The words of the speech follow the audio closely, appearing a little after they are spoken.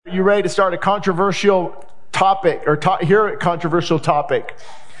You ready to start a controversial topic or hear a controversial topic?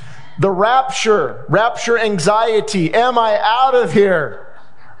 The rapture anxiety. Am I out of here?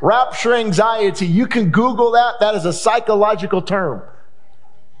 Rapture anxiety. You can Google that. That is a psychological term.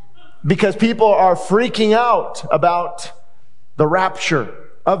 Because people are freaking out about the rapture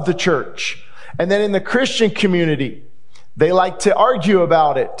of the church. And then in the Christian community, they like to argue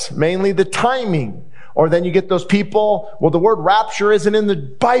about it, mainly the timing. Or then you get those people, well, the word rapture isn't in the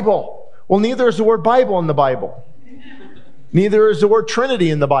Bible. Well, neither is the word Bible in the Bible. Neither is the word Trinity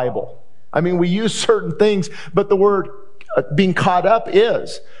in the Bible. I mean, we use certain things, but the word being caught up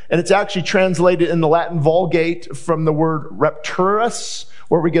is. And it's actually translated in the Latin Vulgate from the word rapturus,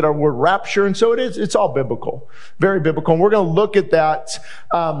 where we get our word rapture. And so it's all biblical, very biblical. And we're going to look at that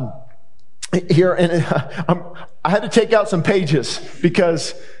here. And I had to take out some pages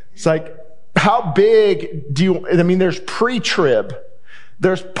because it's like, how big there's pre-trib,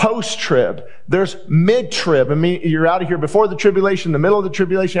 there's post-trib, there's mid-trib. I mean, you're out of here before the tribulation, the middle of the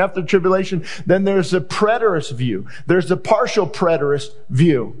tribulation, after the tribulation. Then there's the preterist view. There's the partial preterist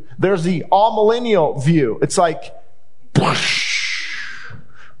view. There's the all-millennial view. It's like,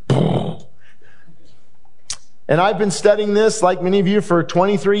 and I've been studying this, like many of you, for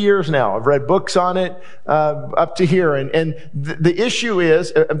 23 years now. I've read books on it up to here. And the issue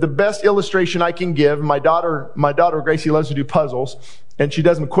is, the best illustration I can give, my daughter Gracie loves to do puzzles, and she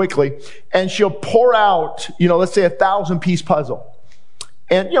does them quickly. And she'll pour out, let's say 1,000-piece puzzle.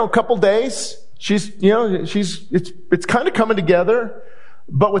 And, a couple days, it's kind of coming together.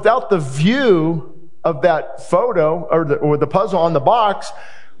 But without the view of that photo or the puzzle on the box,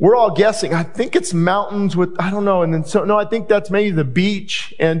 we're all guessing. I think it's mountains with, I don't know. And then I think that's maybe the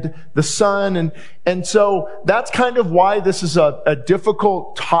beach and the sun. And so that's kind of why this is a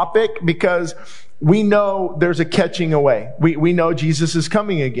difficult topic, because we know there's a catching away. We know Jesus is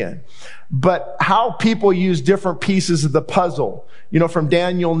coming again. But how people use different pieces of the puzzle, from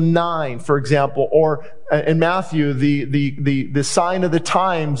Daniel 9, for example, or in Matthew, the sign of the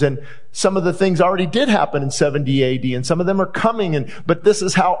times, and some of the things already did happen in 70 AD, and some of them are coming, but this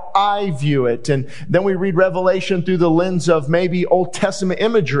is how I view it. And then we read Revelation through the lens of maybe Old Testament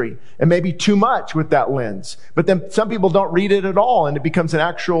imagery, and maybe too much with that lens. But then some people don't read it at all, and it becomes an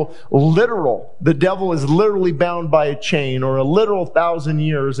actual literal. The devil is literally bound by a chain, or a literal 1,000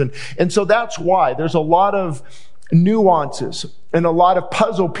 years. And so that's why there's a lot of nuances and a lot of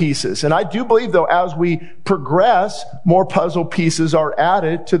puzzle pieces. And I do believe, though, as we progress, more puzzle pieces are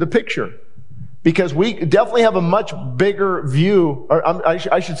added to the picture. Because we definitely have a much bigger view, or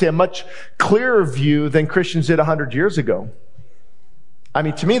I should say a much clearer view than Christians did 100 years ago. I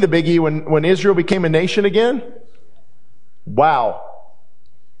mean, to me, the biggie, when Israel became a nation again, wow.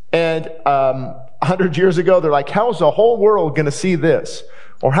 And 100 years ago, they're like, how's the whole world going to see this?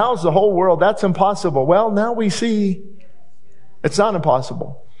 Or how's the whole world? That's impossible. Well, now we see it's not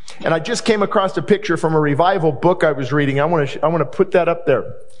impossible. And I just came across a picture from a revival book I was reading. I want to put that up there.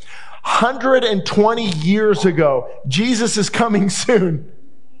 120 years ago, Jesus is coming soon.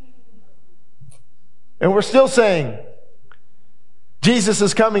 And we're still saying, Jesus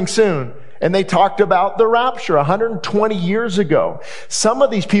is coming soon. And they talked about the rapture 120 years ago. Some of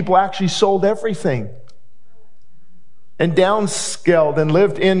these people actually sold everything and downscaled and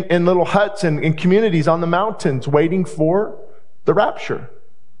lived in little huts and in communities on the mountains waiting for the rapture.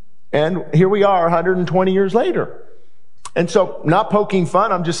 And here we are 120 years later. And so, not poking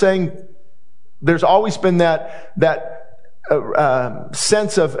fun, I'm just saying there's always been that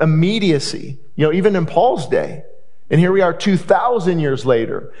sense of immediacy, even in Paul's day. And here we are 2,000 years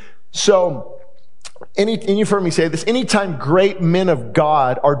later. So, and you've heard me say this, anytime great men of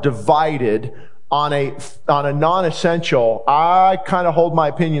God are divided on a non-essential, I kind of hold my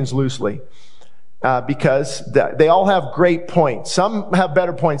opinions loosely. Because they all have great points. Some have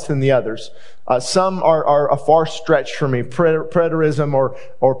better points than the others. Some are a far stretch for me. Preterism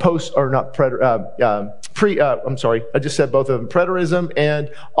or post, or not I'm sorry. I just said both of them. Preterism and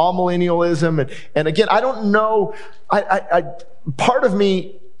all-millennialism. And again, I don't know. Part of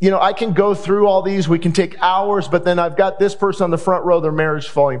me, I can go through all these. We can take hours, but then I've got this person on the front row, their marriage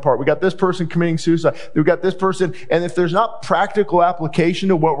falling apart. We got this person committing suicide. We've got this person. And if there's not practical application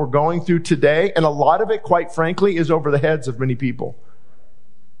to what we're going through today, and a lot of it, quite frankly, is over the heads of many people.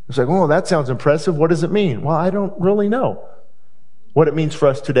 It's like, oh, that sounds impressive. What does it mean? Well, I don't really know what it means for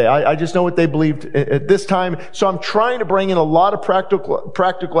us today. I just know what they believed at this time. So I'm trying to bring in a lot of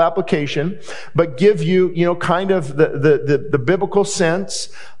practical application, but give you, kind of the biblical sense.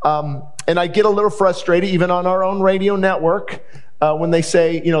 And I get a little frustrated even on our own radio network, when they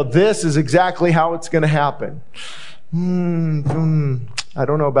say, this is exactly how it's going to happen. I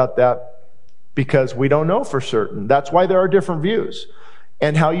don't know about that, because we don't know for certain. That's why there are different views.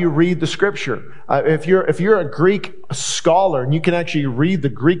 And how you read the scripture. If you're a Greek scholar and you can actually read the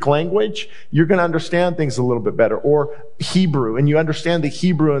Greek language, you're going to understand things a little bit better. Or Hebrew, and you understand the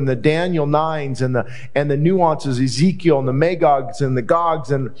Hebrew and the Daniel 9s and the nuances, Ezekiel and the Magogs and the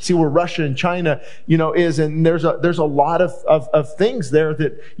Gogs, and see where Russia and China, is. And there's a lot of things there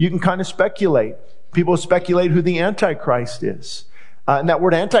that you can kind of speculate. People speculate who the Antichrist is. And that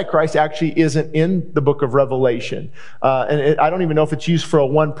word Antichrist actually isn't in the book of Revelation. I don't even know if it's used for a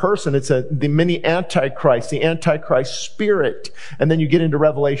one person. It's the many Antichrist, the Antichrist spirit. And then you get into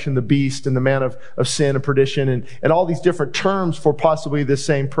Revelation, the beast and the man of sin and perdition and all these different terms for possibly the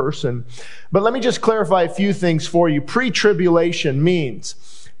same person. But let me just clarify a few things for you. Pre-tribulation means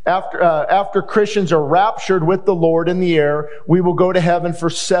after Christians are raptured with the Lord in the air, we will go to heaven for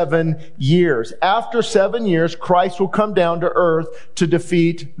 7 years. After 7 years, Christ will come down to earth to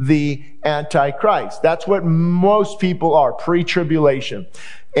defeat the Antichrist. That's what most people are, pre-tribulation.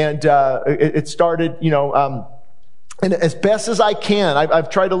 And it started, and as best as I can, I've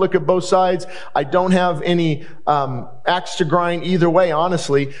tried to look at both sides. I don't have any axe to grind either way,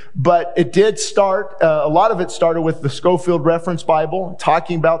 honestly. But it did start, a lot of it started with the Scofield Reference Bible,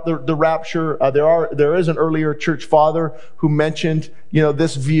 talking about the rapture. There is an earlier church father who mentioned,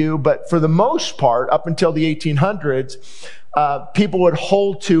 this view. But for the most part, up until the 1800s, people would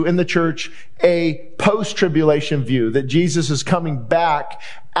hold to, in the church, a post-tribulation view, that Jesus is coming back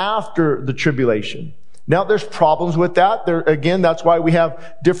after the tribulation. Now, there's problems with that. Again, that's why we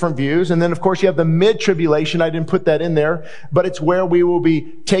have different views. And then, of course, you have the mid-tribulation. I didn't put that in there, but it's where we will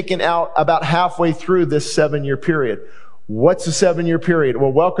be taken out about halfway through this 7-year period. What's a 7-year period?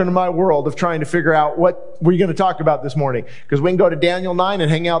 Well, welcome to my world of trying to figure out what we're going to talk about this morning. Because we can go to Daniel 9 and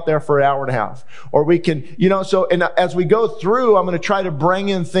hang out there for an hour and a half. Or we can, and as we go through, I'm going to try to bring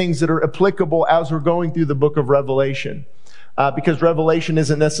in things that are applicable as we're going through the book of Revelation. Because Revelation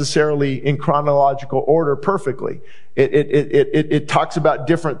isn't necessarily in chronological order perfectly. It talks about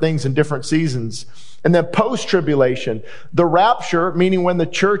different things in different seasons. And then post-tribulation, the rapture, meaning when the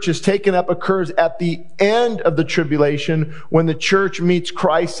church is taken up, occurs at the end of the tribulation, when the church meets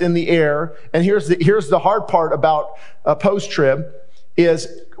Christ in the air. And here's the hard part about post-trib, is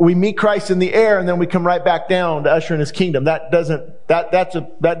we meet Christ in the air and then we come right back down to usher in his kingdom. That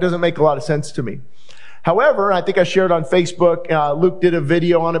doesn't make a lot of sense to me. However, I think I shared on Facebook, Luke did a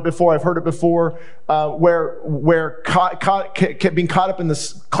video on it before, I've heard it before, where being caught up in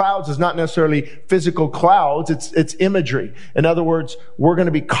the clouds is not necessarily physical clouds, it's imagery. In other words, we're going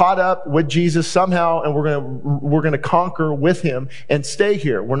to be caught up with Jesus somehow, and we're going to conquer with him and stay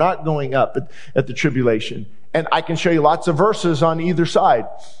here. We're not going up at the tribulation. And I can show you lots of verses on either side.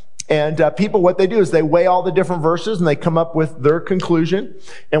 And people, what they do is they weigh all the different verses and they come up with their conclusion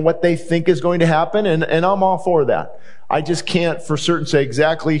and what they think is going to happen. And I'm all for that. I just can't for certain say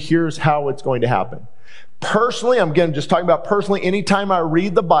exactly here's how it's going to happen. Personally, I'm again just talking about personally, anytime I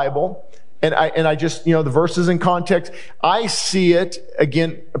read the Bible and I just, the verses in context, I see it,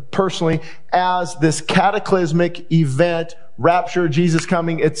 again, personally, as this cataclysmic event, rapture, Jesus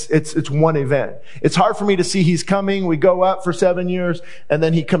coming. It's one event. It's hard for me to see he's coming. We go up for 7 years and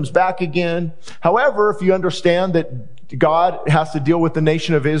then he comes back again. However, if you understand that God has to deal with the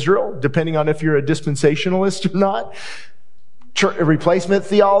nation of Israel, depending on if you're a dispensationalist or not, replacement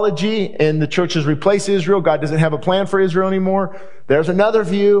theology, and the church has replaced Israel. God doesn't have a plan for Israel anymore. There's another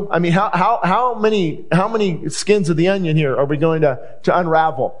view. I mean, how many skins of the onion here are we going to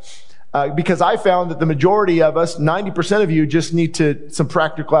unravel? Because I found that the majority of us, 90% of you, just need some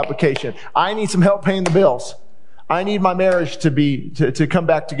practical application. I need some help paying the bills. I need my marriage to come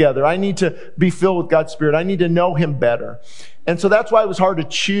back together. I need to be filled with God's Spirit. I need to know him better. And so that's why it was hard to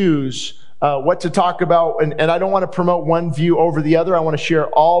choose what to talk about. And I don't want to promote one view over the other. I want to share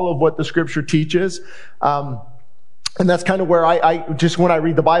all of what the scripture teaches. And that's kind of where I just, when I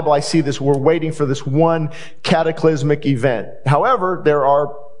read the Bible, I see this, we're waiting for this one cataclysmic event. However, there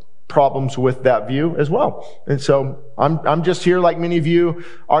are problems with that view as well. And so I'm just here like many of you.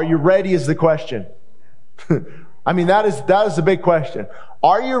 Are you ready is the question. I mean, that is the big question.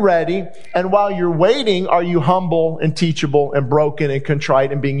 Are you ready? And while you're waiting, are you humble and teachable and broken and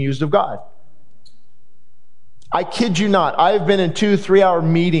contrite and being used of God? I kid you not. I've been in 2-3 hour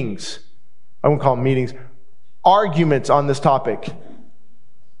meetings. I won't call them meetings. Arguments on this topic.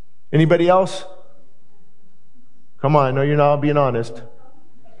 Anybody else? Come on. I know you're not being honest.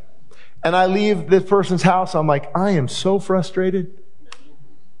 And I leave this person's house. I'm like, I am so frustrated.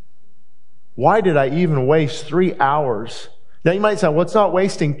 Why did I even waste 3 hours Now you might say, well, it's not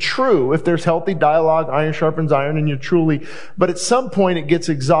wasting. True, if there's healthy dialogue, iron sharpens iron, and you're truly, but at some point it gets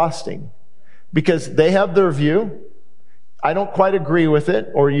exhausting because they have their view. I don't quite agree with it,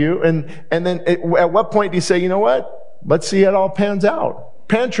 or you, and then at what point do you say, you know what? Let's see how it all pans out.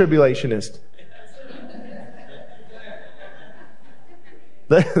 Pan-tribulationist.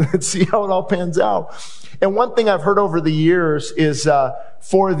 Let's see how it all pans out. And one thing I've heard over the years is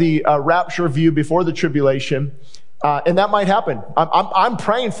for the rapture view before the tribulation, and that might happen. I'm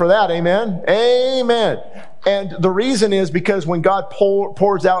praying for that. Amen. Amen. And the reason is because when God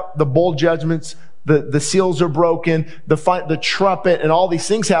pours out the bowl judgments, the seals are broken, the trumpet, and all these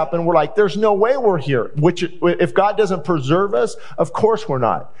things happen, we're like, there's no way we're here. Which, if God doesn't preserve us, of course we're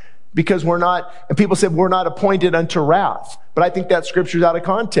not. Because we're not, and people said we're not appointed unto wrath. But I think that scripture's out of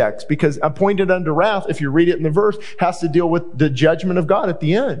context, because appointed unto wrath, if you read it in the verse, has to deal with the judgment of God at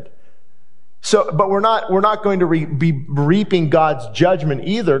the end. So, but we're not going to be reaping God's judgment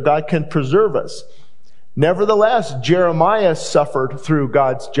either. God can preserve us. Nevertheless, Jeremiah suffered through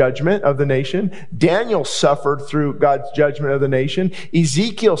God's judgment of the nation. Daniel suffered through God's judgment of the nation.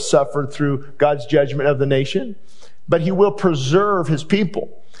 Ezekiel suffered through God's judgment of the nation. But he will preserve his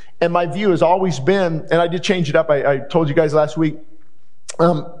people. And my view has always been, and I did change it up. I told you guys last week, I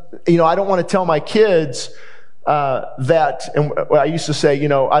don't want to tell my kids that, and I used to say, I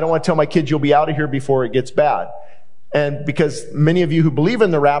don't want to tell my kids you'll be out of here before it gets bad. And because many of you who believe in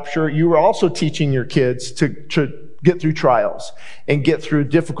the rapture, you are also teaching your kids to get through trials and get through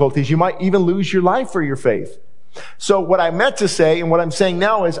difficulties. You might even lose your life for your faith. So what I meant to say, and what I'm saying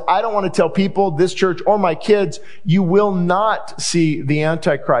now, is I don't want to tell people, this church or my kids, you will not see the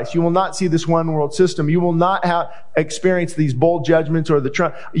Antichrist. You will not see this one world system. You will not experience these bowl judgments or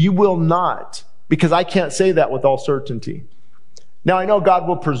you will not, because I can't say that with all certainty. Now I know God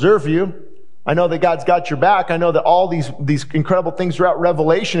will preserve you. I know that God's got your back. I know that all these incredible things throughout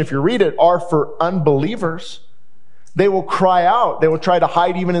Revelation, if you read it, are for unbelievers. They will cry out. They will try to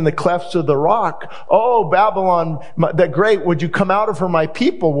hide even in the clefts of the rock. Oh, Babylon, the great, would you come out of her, my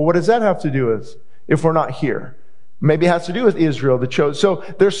people? Well, what does that have to do with if we're not here? Maybe it has to do with Israel, the chosen. So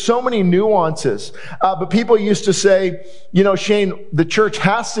there's so many nuances. But people used to say, Shane, the church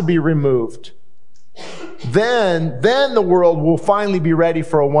has to be removed. Then the world will finally be ready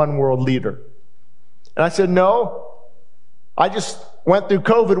for a one world leader. And I said, no, I just went through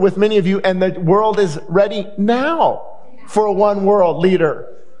COVID with many of you, and the world is ready now for a one world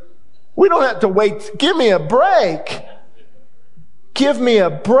leader. We don't have to wait. Give me a break. Give me a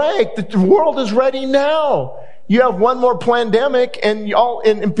break. The world is ready now. You have one more pandemic, and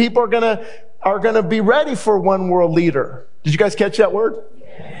people are gonna be ready for one world leader. Did you guys catch that word?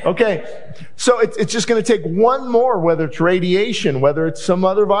 Okay. So it's just going to take one more, whether it's radiation, whether it's some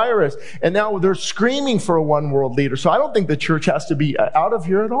other virus. And now they're screaming for a one world leader. So I don't think the church has to be out of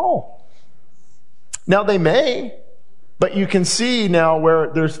here at all. Now they may, but you can see now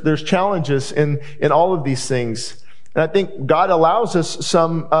where there's challenges in all of these things. And I think God allows us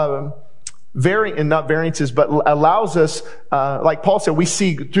some, not variances, but allows us, like Paul said, we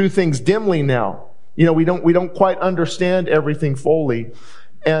see through things dimly now. We don't quite understand everything fully.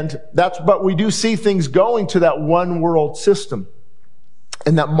 But we do see things going to that one world system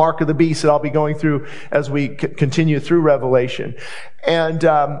and that mark of the beast that I'll be going through as we continue through Revelation. And,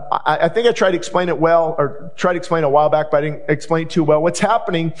 I think I tried to explain it well, or tried to explain it a while back, but I didn't explain it too well. What's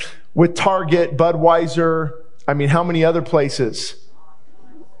happening with Target, Budweiser, how many other places?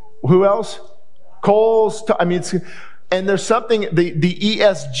 Who else? Kohl's, and there's something, the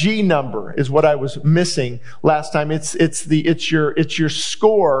ESG number is what I was missing last time. It's your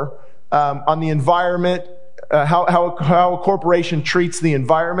score, on the environment, how a corporation treats the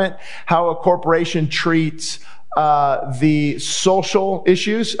environment, how a corporation treats, the social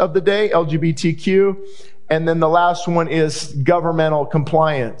issues of the day, LGBTQ. And then the last one is governmental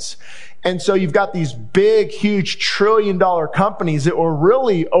compliance. And so you've got these big, huge trillion-dollar companies that were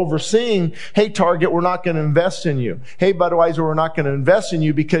really overseeing, hey, Target, we're not going to invest in you. Hey, Budweiser, we're not going to invest in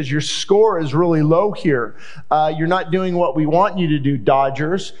you because your score is really low here. You're not doing what we want you to do,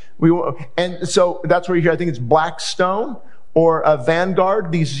 Dodgers. And so that's where you hear, I think it's Blackstone or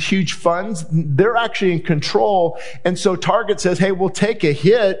Vanguard, these huge funds, they're actually in control. And so Target says, hey, we'll take a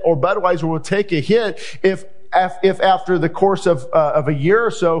hit, or Budweiser will take a hit if after the course of a year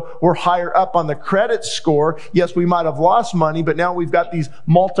or so, we're higher up on the credit score. Yes, we might have lost money, but now we've got these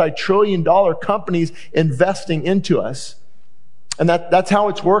multi-trillion-dollar companies investing into us. And that's how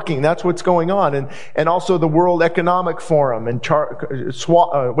it's working. That's what's going on. And also the World Economic Forum and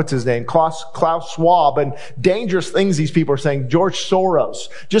what's his name? Klaus Schwab, and dangerous things these people are saying. George Soros.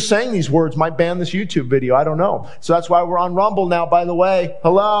 Just saying these words might ban this YouTube video. I don't know. So that's why we're on Rumble now, by the way.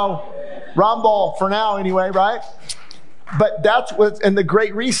 Hello? Rumble for now anyway, right? But that's and the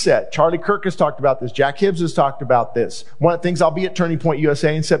Great Reset. Charlie Kirk has talked about this. Jack Hibbs has talked about this. One of the things, I'll be at Turning Point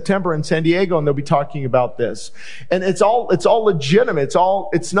USA in September in San Diego, and they'll be talking about this. And it's all legitimate.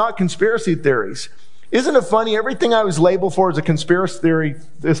 It's not conspiracy theories. Isn't it funny? Everything I was labeled for as a conspiracy theory,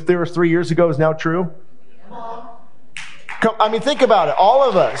 this theory 3 years ago, is now true. Think about it. All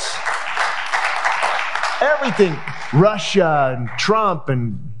of us. Everything. Russia and Trump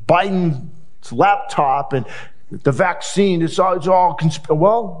and Biden's laptop and the vaccine, it's all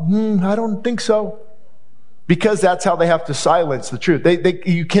I don't think so. Because that's how they have to silence the truth.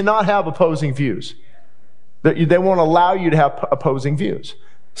 You cannot have opposing views. They won't allow you to have opposing views.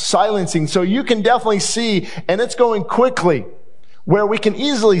 Silencing. So you can definitely see, and it's going quickly, where we can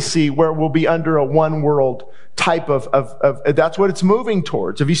easily see where we'll be under a one world type of that's what it's moving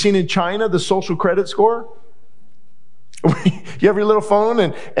towards. Have you seen in China the social credit score? You have your little phone,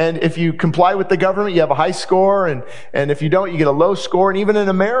 and if you comply with the government, you have a high score, and if you don't, you get a low score. And even in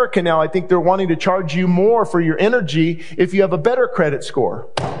America now, I think they're wanting to charge you more for your energy if you have a better credit score.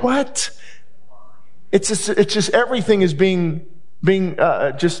 What? It's just everything is being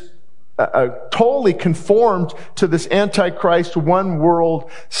totally conformed to this Antichrist one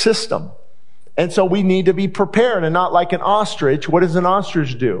world system. And so we need to be prepared and not like an ostrich. What does an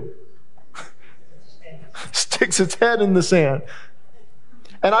ostrich do? Sticks its head in the sand.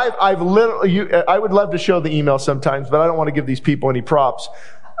 And I would love to show the email sometimes, but I don't want to give these people any props.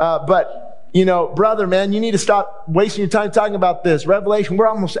 But brother, man, you need to stop wasting your time talking about this. Revelation, we're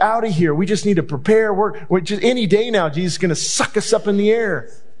almost out of here. We just need to prepare. We're just any day now, Jesus is going to suck us up in the air.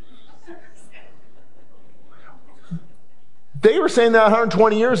 They were saying that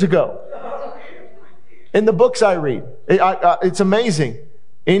 120 years ago. In the books I read. It's amazing.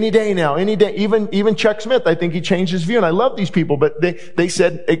 Any day now, any day. Even Chuck Smith, I think he changed his view. And I love these people, but they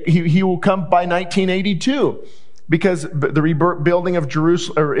said he will come by 1982 because the rebuilding of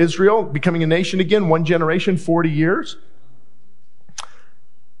Jerusalem or Israel, becoming a nation again, 1 generation, 40 years.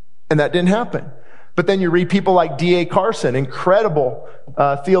 And that didn't happen. But then you read people like D.A. Carson, incredible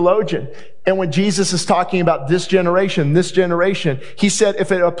theologian. And when Jesus is talking about this generation, he said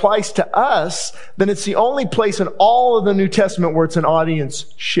if it applies to us, then it's the only place in all of the New Testament where it's an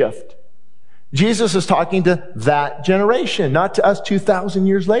audience shift. Jesus is talking to that generation, not to us 2,000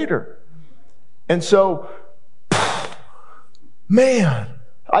 years later. And so, man,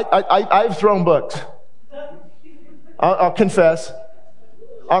 I've thrown books. I'll confess.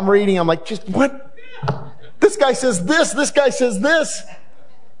 I'm reading, I'm like, just what? This guy says this guy says this.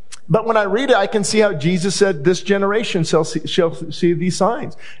 But when I read it, I can see how Jesus said, this generation shall see these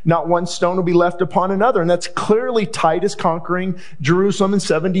signs. Not one stone will be left upon another. And that's clearly Titus conquering Jerusalem in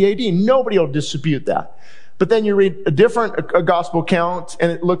 70 AD. Nobody will dispute that. But then you read a different gospel account,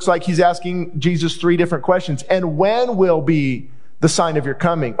 and it looks like he's asking Jesus 3 different questions. And when will be the sign of your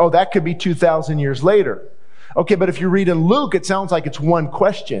coming? Oh, that could be 2,000 years later. Okay, but if you read in Luke, it sounds like it's one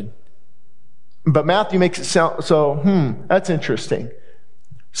question. But Matthew makes it sound, that's interesting.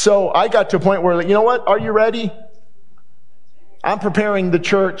 So I got to a point where, you know what? Are you ready? I'm preparing the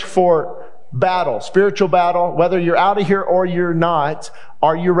church for battle, spiritual battle, whether you're out of here or you're not.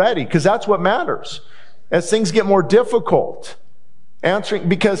 Are you ready? Because that's what matters. As things get more difficult,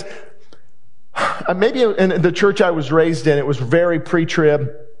 because maybe in the church I was raised in, it was very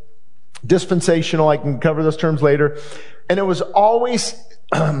pre-trib, dispensational. I can cover those terms later. And it was always,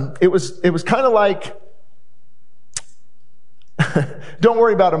 it was kind of like, don't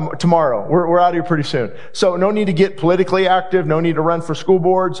worry about tomorrow. We're out of here pretty soon. So no need to get politically active. No need to run for school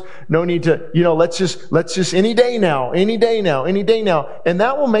boards. No need to, let's just any day now. And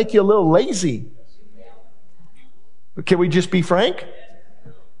that will make you a little lazy. Can we just be frank?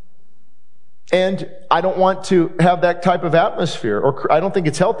 And I don't want to have that type of atmosphere, or I don't think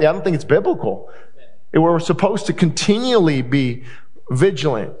it's healthy. I don't think it's biblical. We're supposed to continually be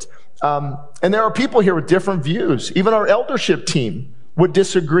vigilant. And there are people here with different views. Even our eldership team would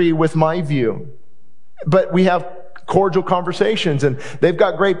disagree with my view. But we have cordial conversations, and they've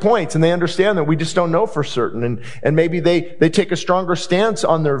got great points, and they understand that we just don't know for certain. And maybe they take a stronger stance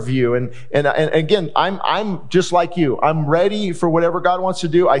on their view. And again, I'm just like you. I'm ready for whatever God wants to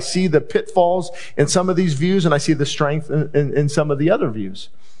do. I see the pitfalls in some of these views, and I see the strength in some of the other views.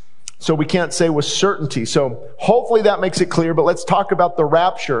 So we can't say with certainty. So hopefully that makes it clear, but let's talk about the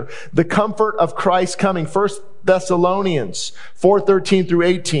rapture, the comfort of Christ coming. 1 Thessalonians 4:13 through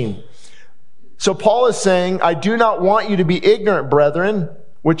 18. So Paul is saying, I do not want you to be ignorant, brethren,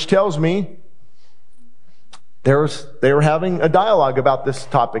 which tells me they were having a dialogue about this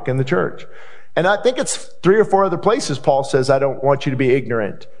topic in the church. And I think it's 3 or 4 other places Paul says, I don't want you to be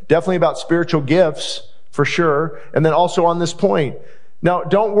ignorant. Definitely about spiritual gifts, for sure. And then also on this point. Now,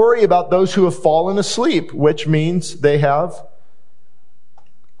 don't worry about those who have fallen asleep, which means they have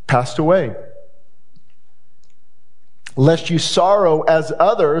passed away. Lest you sorrow as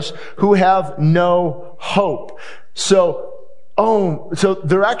others who have no hope. So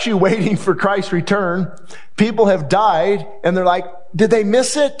they're actually waiting for Christ's return. People have died, and they're like, did they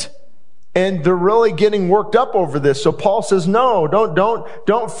miss it? And they're really getting worked up over this. So Paul says, no,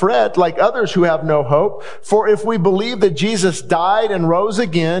 don't fret like others who have no hope. For if we believe that Jesus died and rose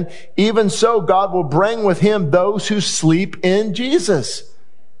again, even so God will bring with him those who sleep in Jesus.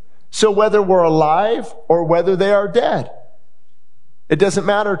 So whether we're alive or whether they are dead, it doesn't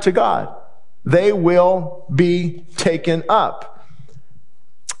matter to God. They will be taken up.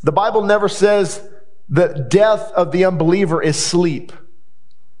 The Bible never says the death of the unbeliever is sleep.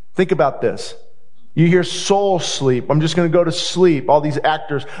 Think about this. You hear soul sleep. I'm just going to go to sleep. All these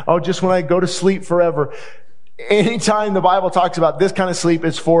actors. Oh, just when I go to sleep forever. Anytime the Bible talks about this kind of sleep,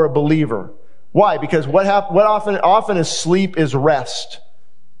 it's for a believer. Why? Because what often is sleep is rest.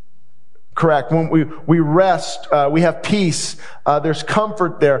 Correct. When we rest, we have peace. There's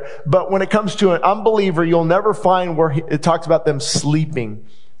comfort there. But when it comes to an unbeliever, you'll never find where it talks about them sleeping.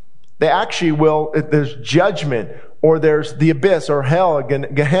 They actually will, there's judgment, or there's the abyss, or hell,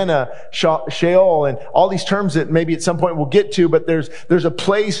 Gehenna, Sheol, and all these terms that maybe at some point we'll get to, but there's a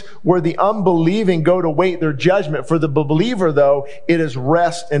place where the unbelieving go to wait their judgment. For the believer, though, it is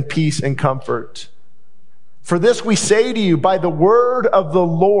rest and peace and comfort. For this we say to you by the word of the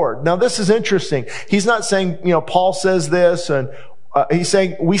Lord. Now this is interesting. He's not saying, Paul says this, and he's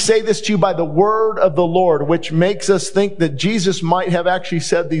saying, we say this to you by the word of the Lord, which makes us think that Jesus might have actually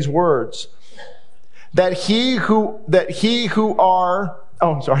said these words. That we who are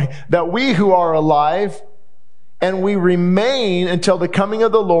alive and we remain until the coming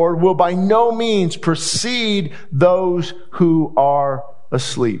of the Lord will by no means precede those who are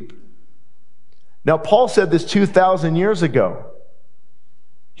asleep. Now, Paul said this 2,000 years ago.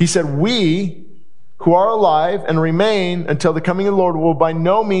 He said, we who are alive and remain until the coming of the Lord will by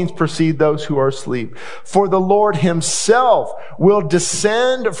no means precede those who are asleep. For the Lord himself will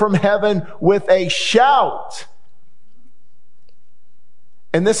descend from heaven with a shout.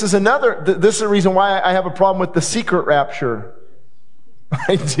 And this is the reason why I have a problem with the secret rapture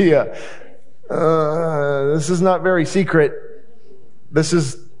idea. This is not very secret. This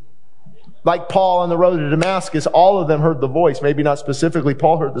is like Paul on the road to Damascus. All of them heard the voice. Maybe not specifically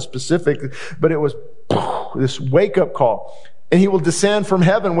Paul heard the specific, but it was this wake-up call. And he will descend from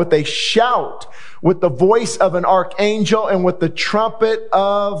heaven with a shout, with the voice of an archangel, and with the trumpet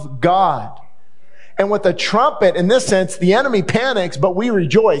of God. And with the trumpet, in this sense, the enemy panics, but we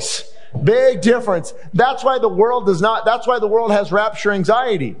rejoice. Big difference. That's why the world has rapture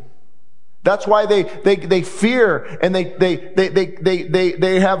anxiety. That's why they fear, and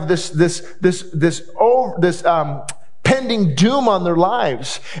they have this pending doom on their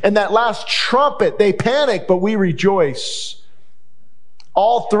lives. And that last trumpet, they panic, but we rejoice.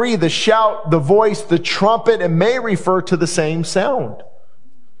 All three, the shout, the voice, the trumpet, it may refer to the same sound.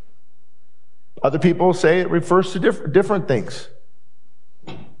 Other people say it refers to different things.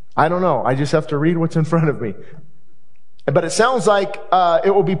 I don't know. I just have to read what's in front of me. But it sounds like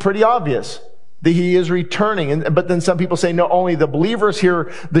it will be pretty obvious that he is returning. But then some people say, no, only the believers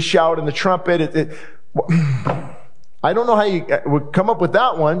hear the shout and the trumpet. I don't know how you would come up with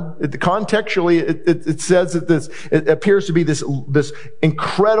that one. Contextually, it says that it appears to be this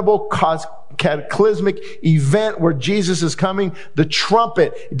incredible cataclysmic event where Jesus is coming, the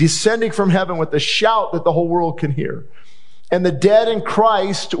trumpet descending from heaven with the shout that the whole world can hear. And the dead in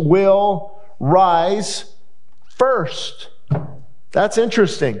Christ will rise first. That's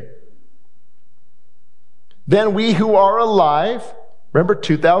interesting. Then we who are alive, remember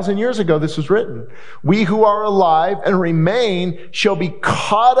 2,000 years ago this was written, we who are alive and remain shall be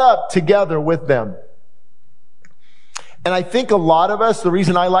caught up together with them. And I think a lot of us, the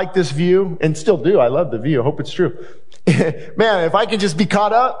reason I like this view, and still do, I love the view, I hope it's true. Man, if I could just be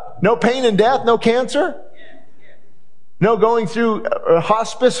caught up, no pain and death, no cancer, no going through a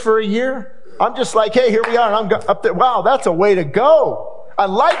hospice for a year. I'm just like, hey, here we are, and I'm up there. Wow, that's a way to go. I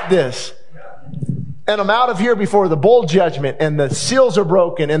like this. And I'm out of here before the bowl judgment and the seals are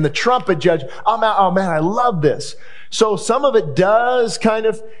broken and the trumpet judgment. I'm out. Oh man, I love this. So some of it does kind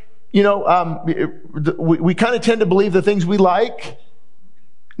of, we kind of tend to believe the things we like.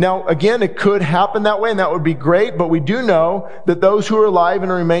 Now, again, it could happen that way, and that would be great, but we do know that those who are alive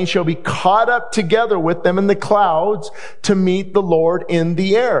and remain shall be caught up together with them in the clouds to meet the Lord in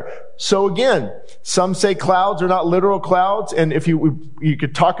the air. So again, some say clouds are not literal clouds, and if you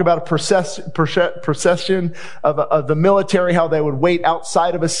could talk about a procession of the military, how they would wait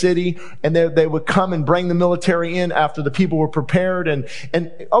outside of a city, and they would come and bring the military in after the people were prepared, and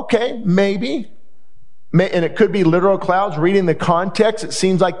okay, maybe. And it could be literal clouds. Reading the context, it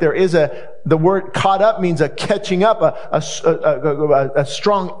seems like there is the word caught up means a catching up, a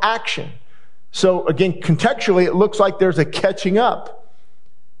strong action. So again, contextually, it looks like there's a catching up.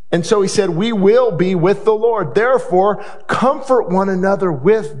 And so he said, we will be with the Lord. Therefore, comfort one another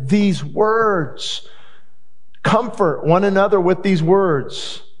with these words. Comfort one another with these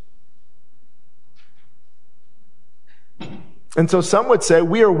words. And so some would say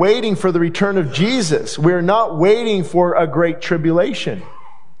we are waiting for the return of Jesus. We are not waiting for a great tribulation.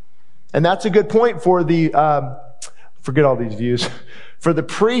 And that's a good point for forget all these views, for the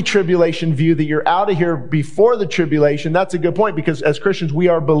pre-tribulation view that you're out of here before the tribulation. That's a good point because as Christians, we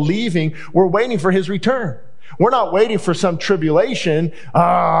are believing, we're waiting for his return. We're not waiting for some tribulation,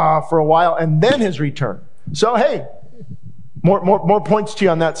 for a while and then his return. So hey, more points to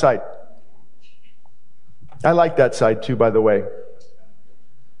you on that side. I like that side too, by the way.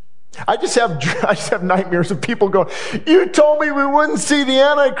 I just have nightmares of people going, you told me we wouldn't see the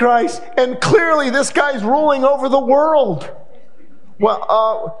Antichrist, and clearly this guy's ruling over the world.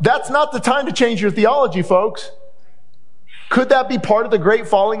 Well, that's not the time to change your theology, folks. Could that be part of the great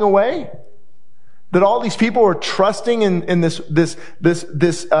falling away? That all these people are trusting in this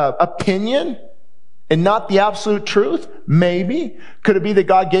opinion and not the absolute truth? Maybe. Could it be that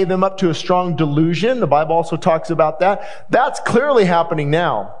God gave them up to a strong delusion? The Bible also talks about that. That's clearly happening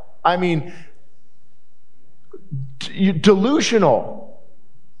now. I mean, delusional.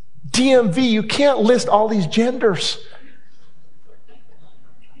 DMV, you can't list all these genders.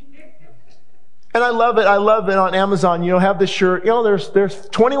 And I love it. I love it on Amazon. Have this shirt. There's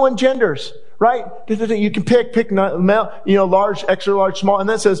 21 genders, right? You can pick male, large, extra large, small, and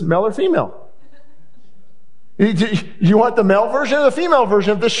then it says male or female. You want the male version or the female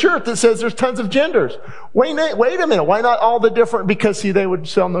version of the shirt that says there's tons of genders? Wait a minute. Why not all the different? Because they would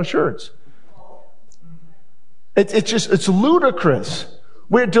sell no shirts. It's ludicrous.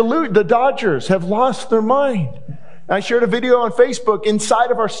 The Dodgers have lost their mind. I shared a video on Facebook inside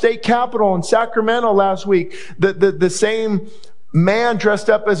of our state capitol in Sacramento last week. The same man dressed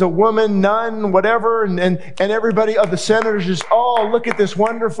up as a woman, nun, whatever, and everybody of the senators just, oh, look at this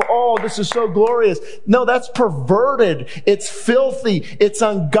wonderful, oh, this is so glorious. No, that's perverted. It's filthy. It's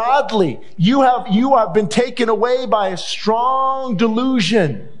ungodly. You have been taken away by a strong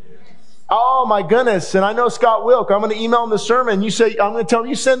delusion. Oh my goodness. And I know Scott Wilk, I'm going to email him the sermon. I'm going to tell him,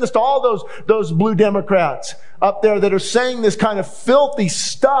 you send this to all those blue Democrats up there that are saying this kind of filthy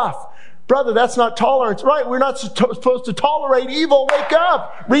stuff. Brother, that's not tolerance. Right, we're not supposed to tolerate evil. Wake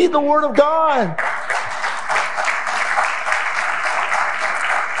up. Read the Word of God.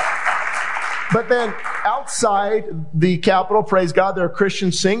 But then outside the Capitol, praise God, there are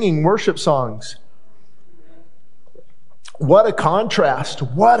Christians singing worship songs. What a contrast.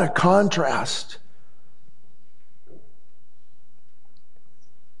 What a contrast.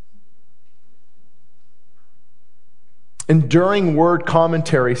 Enduring Word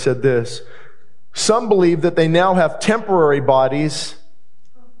Commentary said this: some believe that they now have temporary bodies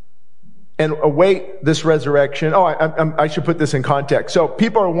and await this resurrection. Oh, I should put this in context. So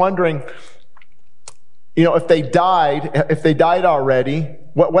people are wondering, if they died already,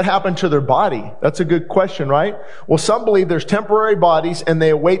 what happened to their body? That's a good question, right? Well, some believe there's temporary bodies and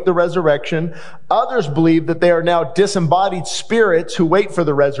they await the resurrection. Others believe that they are now disembodied spirits who wait for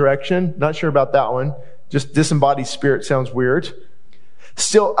the resurrection. Not sure about that one. Just disembodied spirit sounds weird.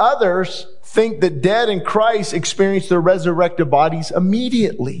 Still others think that dead in Christ experience their resurrected bodies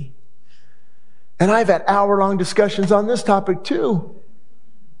immediately. And I've had hour-long discussions on this topic too.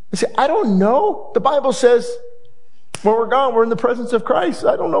 I say, I don't know. The Bible says when we're gone, we're in the presence of Christ.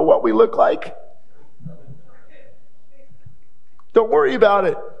 I don't know what we look like. Don't worry about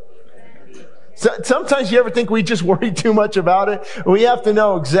it. Sometimes you ever think we just worry too much about it? We have to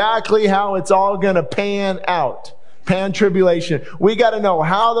know exactly how it's all going to pan out. Pan tribulation. We got to know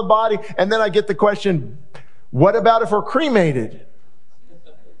how the body, and then I get the question, what about if we're cremated?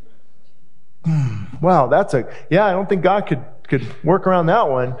 Wow, I don't think God could work around that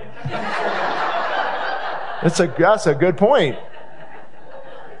one. That's a good point.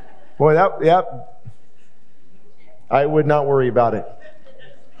 Boy, I would not worry about it.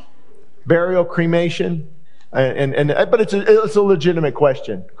 Burial, cremation, but it's a legitimate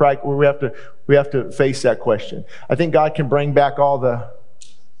question. Correct? We have to face that question. I think God can bring back all the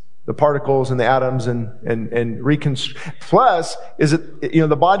particles and the atoms and reconstruct. Plus,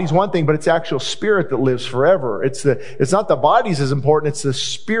 the body's one thing, but it's actual spirit that lives forever. It's not the body's as important. It's the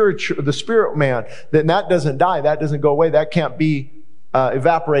spirit man. That doesn't die. That doesn't go away. That can't be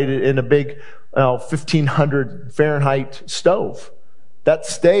evaporated in a big 1500 Fahrenheit stove. That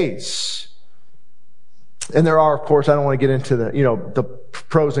stays. And there are, of course, I don't want to get into the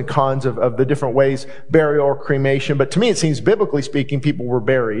pros and cons of the different ways, burial or cremation. But to me, it seems, biblically speaking, people were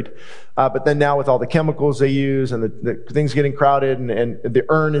buried. But then now with all the chemicals they use and the things getting crowded and the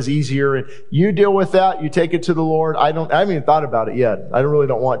urn is easier. And you deal with that. You take it to the Lord. I haven't even thought about it yet. I really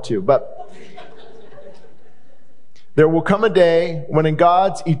don't want to. But there will come a day when in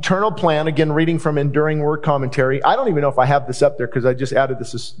God's eternal plan, again, reading from Enduring Word Commentary, I don't even know if I have this up there because I just added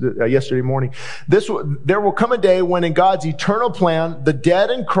this yesterday morning. There will come a day when in God's eternal plan, the dead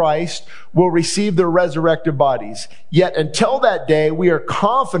in Christ will receive their resurrected bodies. Yet until that day, we are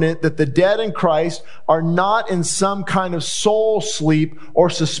confident that the dead in Christ are not in some kind of soul sleep or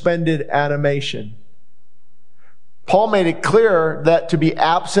suspended animation. Paul made it clear that to be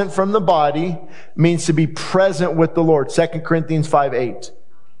absent from the body means to be present with the Lord. 2 Corinthians 5:8.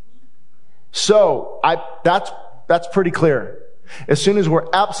 So, that's pretty clear. As soon as we're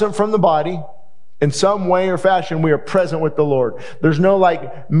absent from the body, in some way or fashion, we are present with the Lord. There's no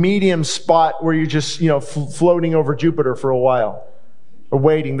medium spot where you're just, floating over Jupiter for a while or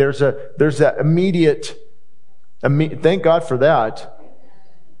waiting. There's that immediate, thank God for that.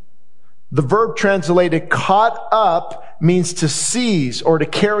 The verb translated caught up means to seize or to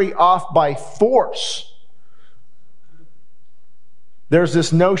carry off by force. There's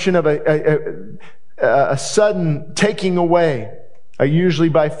this notion of a sudden taking away, usually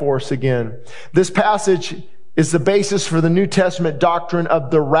by force again. This passage is the basis for the New Testament doctrine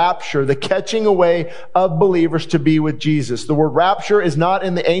of the rapture, the catching away of believers to be with Jesus. The word rapture is not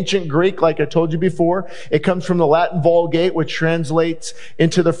in the ancient Greek, like I told you before. It comes from the Latin Vulgate, which translates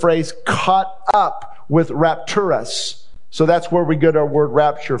into the phrase caught up with rapturus. So that's where we get our word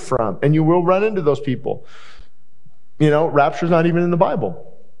rapture from. And you will run into those people. Rapture's not even in the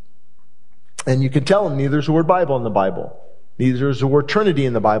Bible. And you can tell them neither is the word Bible in the Bible. Neither is the word Trinity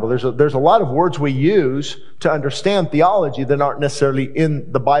in the Bible. There's a lot of words we use to understand theology that aren't necessarily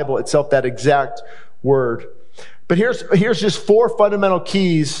in the Bible itself, that exact word. But here's just 4 fundamental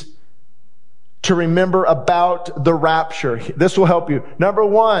keys to remember about the rapture. This will help you. Number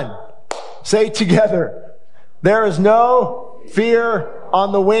 1, say it together. There is no fear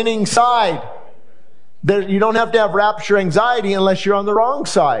on the winning side. You don't have to have rapture anxiety unless you're on the wrong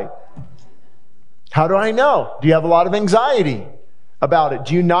side. How do I know? Do you have a lot of anxiety about it?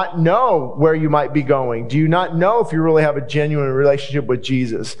 Do you not know where you might be going? Do you not know if you really have a genuine relationship with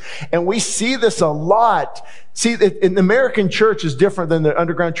Jesus? And we see this a lot. See, in the American church is different than the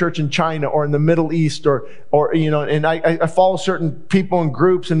underground church in China or in the Middle East or and I follow certain people and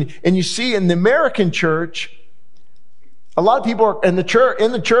groups and you see in the American church, a lot of people are in the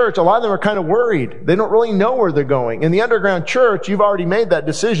church, a lot of them are kind of worried. They don't really know where they're going. In the underground church, you've already made that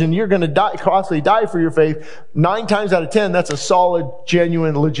decision. You're going to costly die for your faith. 9 times out of 10, that's a solid,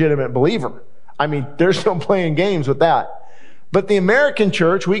 genuine, legitimate believer. I mean, there's no playing games with that. But the American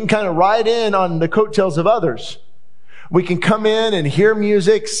church, we can kind of ride in on the coattails of others. We can come in and hear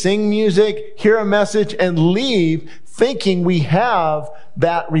music, sing music, hear a message, and leave thinking we have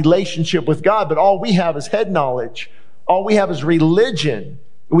that relationship with God, but all we have is head knowledge. All we have is religion.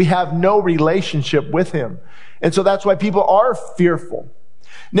 We have no relationship with Him. And so that's why people are fearful.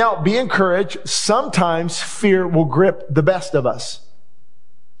 Now, be encouraged. Sometimes fear will grip the best of us.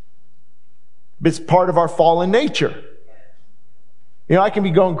 It's part of our fallen nature. I can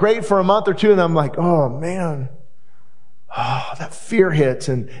be going great for a month or two and I'm like, oh man, that fear hits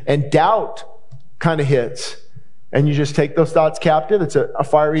and doubt kind of hits. And you just take those thoughts captive. It's a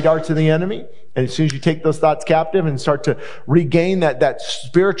fiery dart to the enemy. And as soon as you take those thoughts captive and start to regain that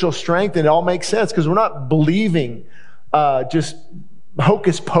spiritual strength, and it all makes sense because we're not believing just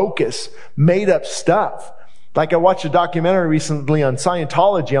hocus pocus, made up stuff. Like I watched a documentary recently on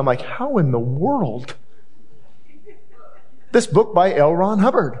Scientology. I'm like, how in the world? This book by L. Ron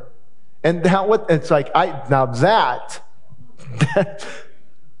Hubbard. And it's like,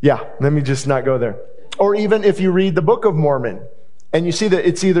 yeah, let me just not go there. Or even if you read the Book of Mormon and you see that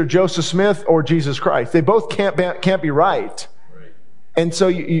it's either Joseph Smith or Jesus Christ. They both can't be right. And so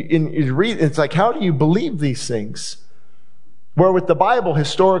you read, it's like, how do you believe these things? Where with the Bible,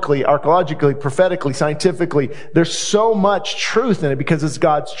 historically, archaeologically, prophetically, scientifically, there's so much truth in it because it's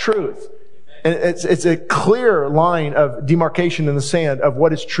God's truth. And it's a clear line of demarcation in the sand of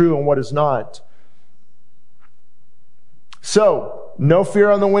what is true and what is not. So, no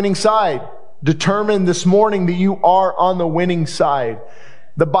fear on the winning side. Determine this morning that you are on the winning side.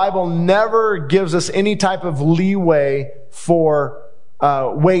 The Bible never gives us any type of leeway for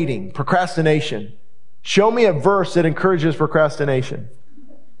waiting, procrastination. Show me a verse that encourages procrastination.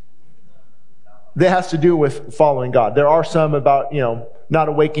 That has to do with following God. There are some about, not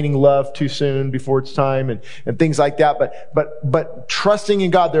awakening love too soon before it's time and things like that. But trusting in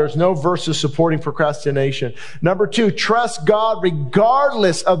God, there's no verses supporting procrastination. Number 2, trust God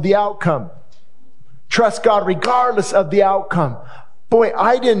regardless of the outcome. Trust God regardless of the outcome. Boy,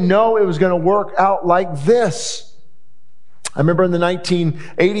 I didn't know it was going to work out like this. I remember in the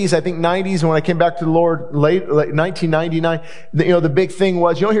 1980s, I think 90s, when I came back to the Lord, late 1999, the big thing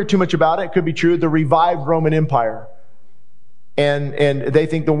was, you don't hear too much about it. It could be true. The revived Roman Empire. And they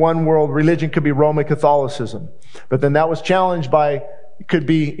think the one world religion could be Roman Catholicism. But then that was challenged by, it could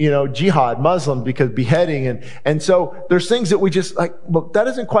be, jihad, Muslims, because beheading. And so there's things that we just like, well, that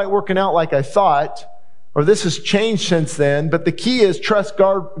isn't quite working out like I thought. Or this has changed since then, but the key is trust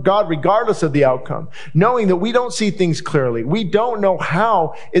God regardless of the outcome, knowing that we don't see things clearly. We don't know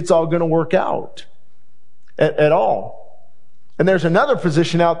how it's all going to work out at all. And there's another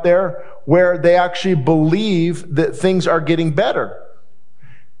position out there where they actually believe that things are getting better.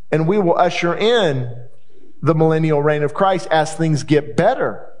 And we will usher in the millennial reign of Christ as things get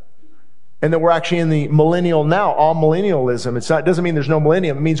better. And that we're actually in the millennial now, all millennialism. It doesn't mean there's no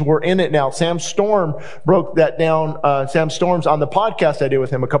millennium. It means we're in it now. Sam Storm broke that down. Sam Storm's on the podcast I did with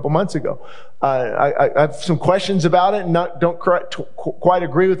him a couple months ago. I have some questions about it and don't quite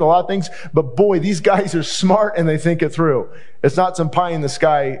agree with a lot of things. But boy, these guys are smart and they think it through. It's not some pie in the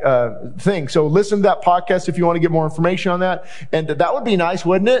sky thing. So listen to that podcast if you want to get more information on that. And that would be nice,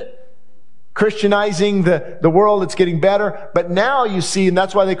 wouldn't it? Christianizing the world, it's getting better. But now you see, and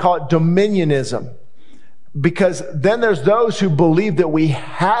that's why they call it dominionism. Because then there's those who believe that we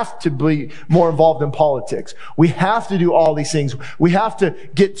have to be more involved in politics. We have to do all these things. We have to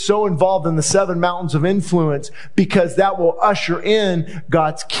get so involved in the 7 mountains of influence because that will usher in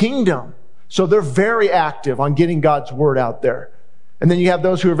God's kingdom. So they're very active on getting God's word out there. And then you have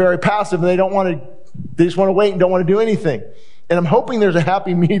those who are very passive and they just want to wait and don't want to do anything. And I'm hoping there's a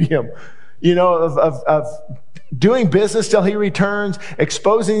happy medium. Of doing business till he returns,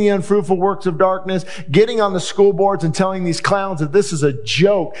 exposing the unfruitful works of darkness, getting on the school boards and telling these clowns that this is a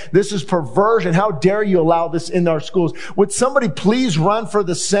joke. This is perversion. How dare you allow this in our schools? Would somebody please run for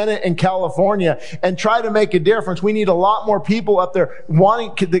the Senate in California and try to make a difference? We need a lot more people up there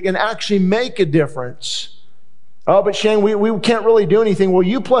that can actually make a difference. Oh, but Shane, we can't really do anything. Well,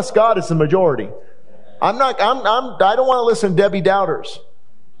 you plus God is the majority. I don't want to listen to Debbie Doubters.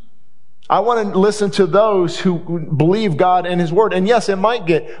 I want to listen to those who believe God and His Word. And yes, it might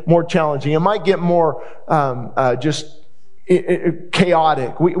get more challenging. It might get more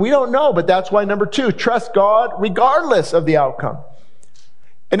chaotic. We don't know, but that's why number 2, trust God regardless of the outcome.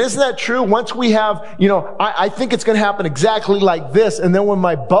 And isn't that true? Once we have, I think it's going to happen exactly like this. And then when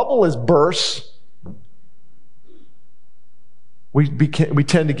my bubble is burst, we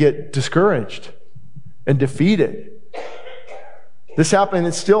tend to get discouraged and defeated. This happened,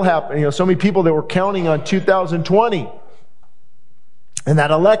 it's still happening. So many people that were counting on 2020 and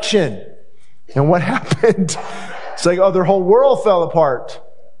that election. And what happened? It's like, their whole world fell apart.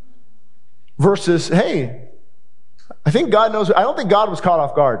 Versus, hey, I think God knows. I don't think God was caught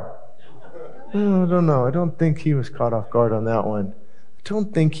off guard. I don't know. I don't think He was caught off guard on that one. I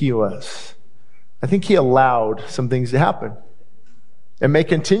don't think He was. I think He allowed some things to happen. And may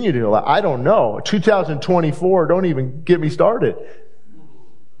continue to allow. I don't know. 2024, don't even get me started.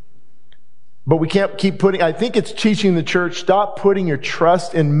 But we can't keep I think it's teaching the church, stop putting your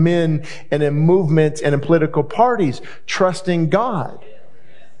trust in men and in movements and in political parties. Trust in God.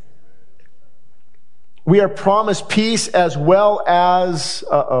 We are promised peace as well as,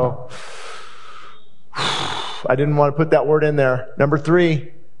 I didn't want to put that word in there. Number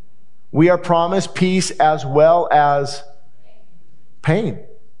 3, we are promised peace as well as pain.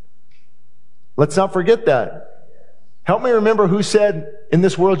 Let's not forget that. Help me remember who said, in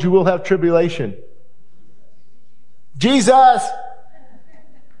this world you will have tribulation. Jesus!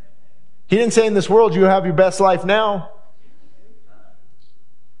 He didn't say in this world you have your best life now.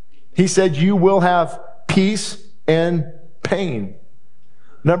 He said you will have peace and pain.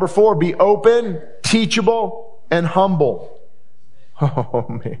 Number 4, be open, teachable, and humble. Oh,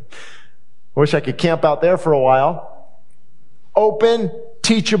 man. Wish I could camp out there for a while. Open,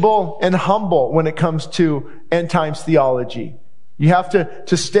 teachable, and humble when it comes to end times theology. You have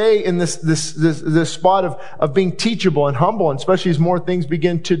to stay in this spot of being teachable and humble, and especially as more things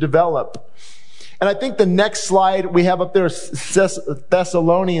begin to develop. And I think the next slide we have up there is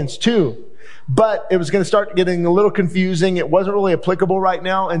Thessalonians 2. But it was going to start getting a little confusing. It wasn't really applicable right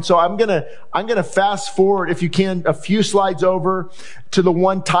now. And so I'm going to fast forward, if you can, a few slides over to the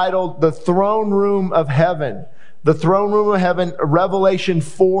one titled The Throne Room of Heaven. The Throne Room of Heaven, Revelation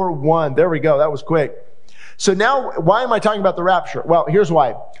 4:1. There we go. That was quick. So now, why am I talking about the rapture? Well, here's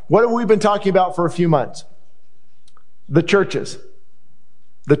why. What have we been talking about for a few months? The churches.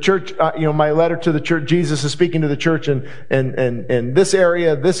 The church, my letter to the church, Jesus is speaking to the church in this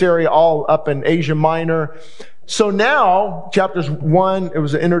area, all up in Asia Minor. So now, chapters 1, it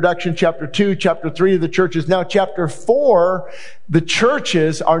was an introduction, chapter 2, chapter 3 of the churches. Now, chapter 4, the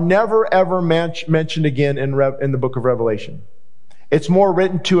churches are never ever mentioned again in the book of Revelation. It's more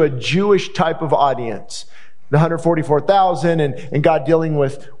written to a Jewish type of audience. The 144,000 and God dealing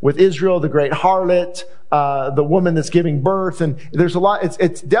with Israel, the great harlot, the woman that's giving birth. And there's a lot,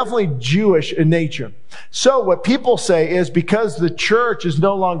 it's definitely Jewish in nature. So what people say is because the church is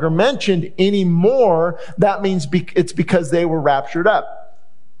no longer mentioned anymore, that means it's because they were raptured up.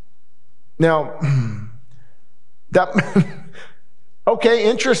 Now, okay,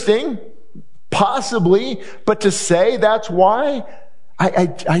 interesting. Possibly, but to say that's why,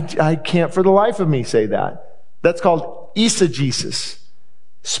 I can't for the life of me say that. That's called eisegesis.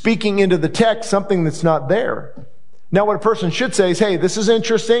 Speaking into the text something that's not there. Now what a person should say is, hey, this is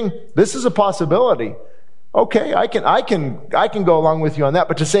interesting. This is a possibility. Okay, I can go along with you on that.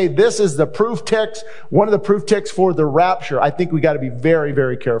 But to say this is the proof text, one of the proof texts for the rapture, I think we got to be very,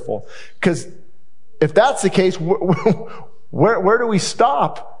 very careful. Because if that's the case, where do we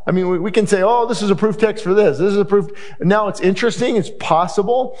stop? I mean, we can say, oh, this is a proof text for this. This is a proof. Now it's interesting. It's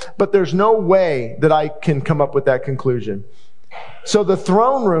possible, but there's no way that I can come up with that conclusion. So the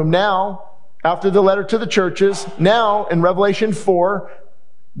throne room now, after the letter to the churches, now in Revelation 4,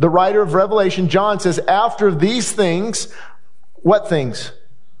 the writer of Revelation, John, says, after these things, what things?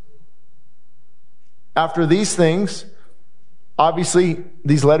 After these things, obviously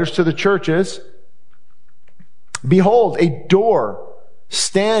these letters to the churches, behold, a door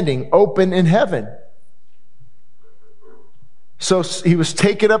standing open in heaven. So he was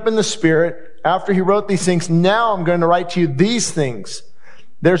taken up in the Spirit. After he wrote these things, now I'm going to write to you these things.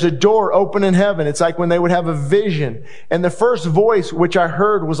 There's a door open in heaven. It's like when they would have a vision. And the first voice which I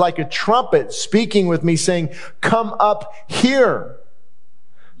heard was like a trumpet speaking with me saying, come up here.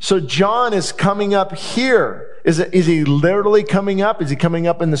 So John is coming up here. Is he literally coming up? Is he coming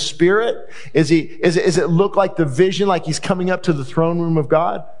up in the Spirit? Is it look like the vision, like he's coming up to the throne room of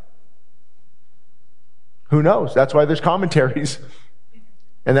God? Who knows? That's why there's commentaries.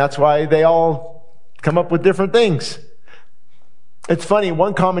 And that's why they all come up with different things. It's funny,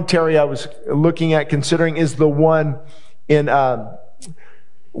 one commentary I was looking at considering is the one in, I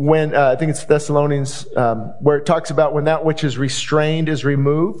think it's Thessalonians, where it talks about when that which is restrained is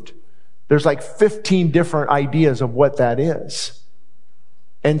removed. There's like 15 different ideas of what that is.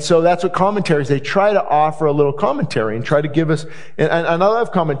 And so that's what commentaries, they try to offer a little commentary and try to give us, and I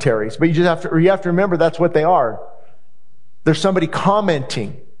love commentaries, but you have to remember that's what they are. There's somebody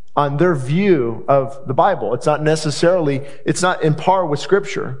commenting on their view of the Bible. It's not in par with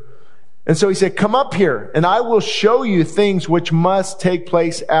Scripture. And so he said, come up here and I will show you things which must take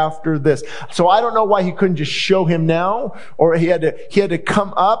place after this. So I don't know why he couldn't just show him now, or he had to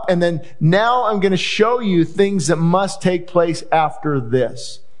come up and then now I'm going to show you things that must take place after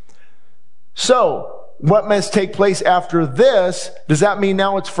this. So what must take place after this? Does that mean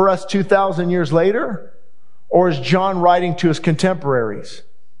now it's for us 2,000 years later? Or is John writing to his contemporaries?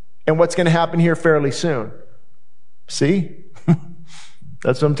 And what's going to happen here fairly soon? See?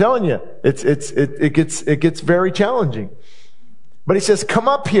 That's what I'm telling you. It gets very challenging. But he says, come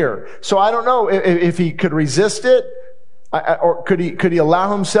up here. So I don't know if he could resist it, or could he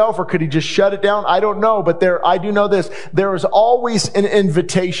allow himself, or could he just shut it down? I don't know. But I do know this. There is always an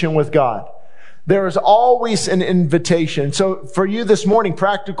invitation with God. There is always an invitation. So for you this morning,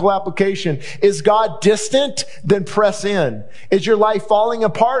 practical application. Is God distant? Then press in. Is your life falling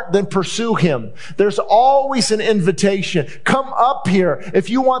apart? Then pursue Him. There's always an invitation. Come up here.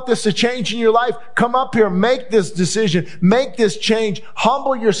 If you want this to change in your life, come up here. Make this decision. Make this change.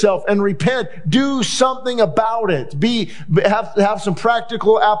 Humble yourself and repent. Do something about it. Have some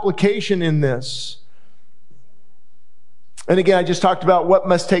practical application in this. And again, I just talked about what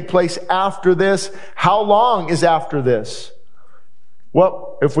must take place after this. How long is after this?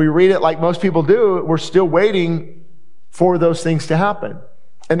 Well, if we read it like most people do, we're still waiting for those things to happen.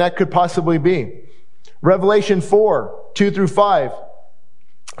 And that could possibly be. Revelation 4, 2 through 5.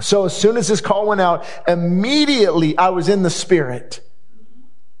 So as soon as this call went out, immediately I was in the Spirit.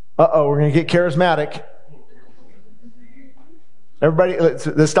 We're going to get charismatic. Everybody,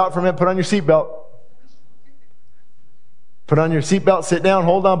 let's stop for a minute. Put on your seatbelt. Put on your seatbelt, sit down,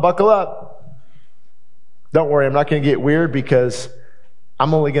 hold on, buckle up. Don't worry, I'm not going to get weird because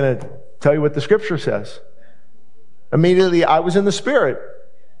I'm only going to tell you what the Scripture says. Immediately I was in the Spirit.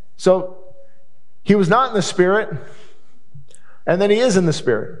 So he was not in the Spirit, and then he is in the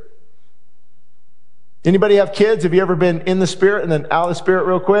Spirit. Anybody have kids? Have you ever been in the Spirit and then out of the Spirit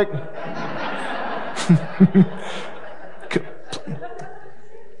real quick?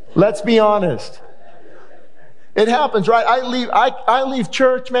 Let's be honest. It happens, right? I leave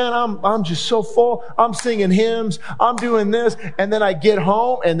church, man. I'm just so full. I'm singing hymns. I'm doing this. And then I get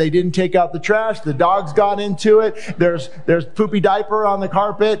home and they didn't take out the trash. The dogs got into it. There's poopy diaper on the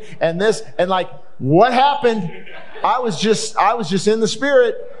carpet and this. And like, what happened? I was just in the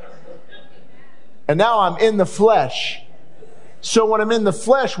Spirit. And now I'm in the flesh. So when I'm in the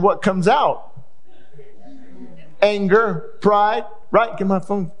flesh, what comes out? Anger, pride. Right, get my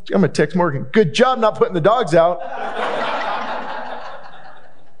phone. I'm going to text Morgan. Good job not putting the dogs out.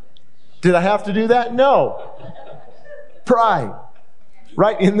 Did I have to do that? No. Pride.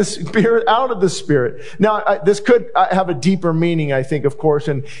 Right, in the Spirit, out of the Spirit. Now, this could have a deeper meaning, I think, of course.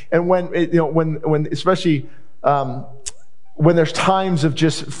 And when, when especially, when there's times of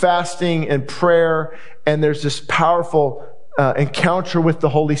just fasting and prayer and there's this powerful encounter with the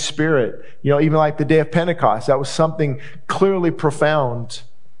Holy Spirit. Even like the day of Pentecost, that was something clearly profound.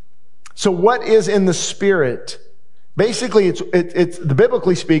 So what is in the Spirit? Basically, it's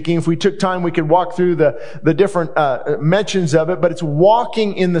biblically speaking, if we took time, we could walk through the different mentions of it, but it's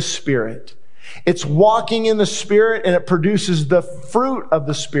walking in the Spirit. It's walking in the Spirit, and it produces the fruit of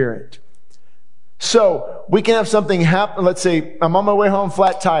the Spirit. So we can have something happen. Let's say I'm on my way home,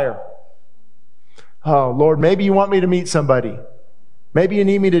 flat tire. Oh, Lord, maybe you want me to meet somebody. Maybe you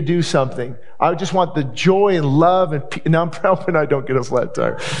need me to do something. I just want the joy and love and peace. Now I'm hoping I don't get a flat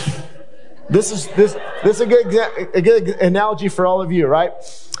tire. This is a good analogy for all of you, right?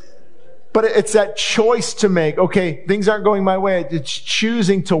 But it's that choice to make. Okay, things aren't going my way. It's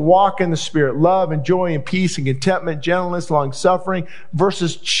choosing to walk in the Spirit. Love and joy and peace and contentment, gentleness, long-suffering,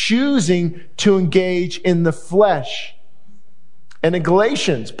 versus choosing to engage in the flesh. And in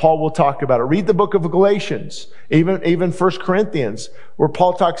Galatians, Paul will talk about it. Read the book of Galatians, even 1 Corinthians, where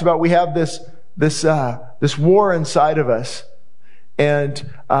Paul talks about we have this war inside of us. And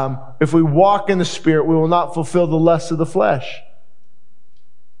if we walk in the Spirit, we will not fulfill the lusts of the flesh.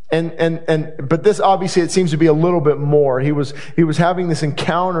 But this obviously it seems to be a little bit more. He was having this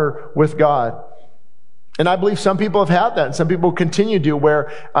encounter with God. And I believe some people have had that, and some people continue to,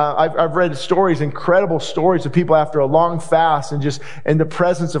 where I've read stories, incredible stories of people after a long fast, and the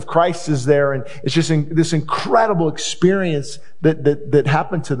presence of Christ is there, and it's just this incredible experience that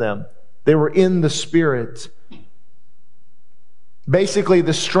happened to them. They were in the Spirit. Basically,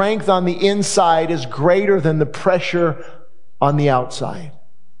 the strength on the inside is greater than the pressure on the outside.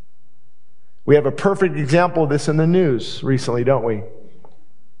 We have a perfect example of this in the news recently, don't we?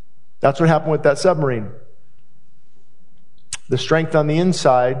 That's what happened with that submarine. The strength on the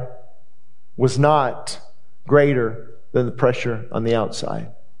inside was not greater than the pressure on the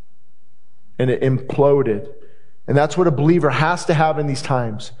outside. And it imploded. And that's what a believer has to have in these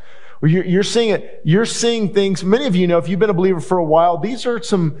times. You're seeing it. You're seeing things. Many of you know, if you've been a believer for a while, these are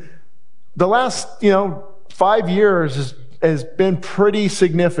the last, 5 years has been pretty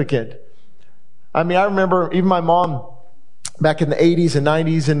significant. I mean, I remember even my mom back in the 80s and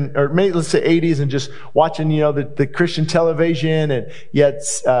 90s, or maybe let's say 80s, and just watching, the Christian television, and you had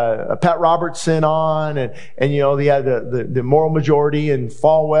Pat Robertson on, and they had the Moral Majority and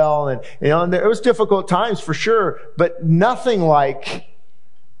Falwell, and it was difficult times for sure, but nothing like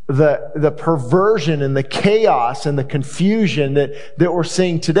the perversion and the chaos and the confusion that we're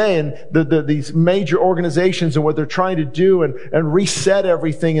seeing today, and these major organizations and what they're trying to do and reset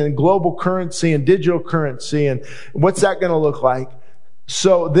everything, and global currency and digital currency, and what's that going to look like?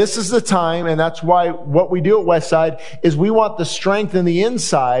 So this is the time, and that's why what we do at Westside is we want the strength in the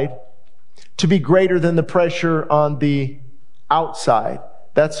inside to be greater than the pressure on the outside.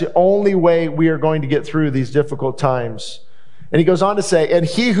 That's the only way we are going to get through these difficult times. And he goes on to say, and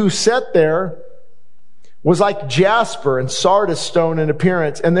he who sat there was like jasper and sardis stone in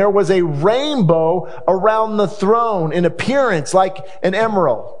appearance, and there was a rainbow around the throne in appearance like an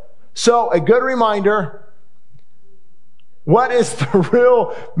emerald. So a good reminder, What is the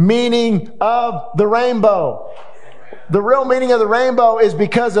real meaning of the rainbow? The real meaning of the rainbow is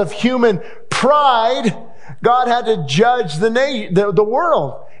because of human pride, God had to judge the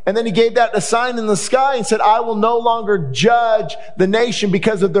world. And then he gave that a sign in the sky and said, I will no longer judge the nation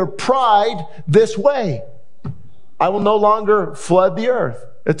because of their pride this way. I will no longer flood the earth.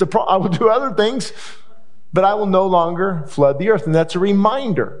 I will do other things, but I will no longer flood the earth. And that's a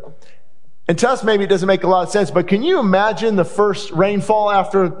reminder. And to us, maybe it doesn't make a lot of sense, but can you imagine the first rainfall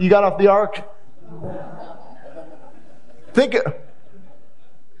after you got off the ark? Think,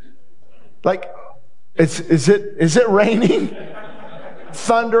 like, is it raining?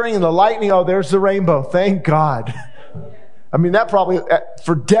 Thundering and the lightning? Oh, there's the rainbow. Thank God. I mean, that probably,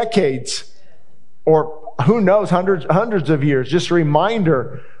 for decades, or who knows, hundreds of years, just a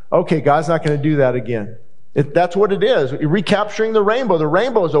reminder, okay, God's not going to do that again. That's what it is. Recapturing the rainbow. The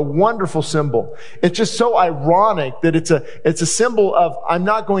rainbow is a wonderful symbol. It's just so ironic that it's a symbol of, I'm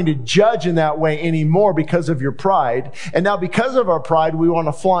not going to judge in that way anymore because of your pride. And now because of our pride, we want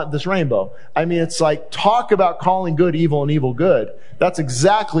to flaunt this rainbow. I mean, it's like, talk about calling good evil and evil good. That's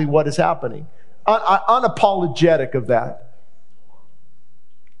exactly what is happening. Unapologetic of that.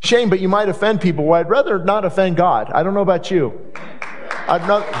 Shame, but you might offend people. Well, I'd rather not offend God. I don't know about you.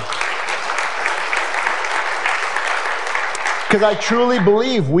 Because I truly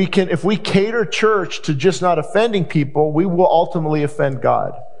believe if we cater church to just not offending people, we will ultimately offend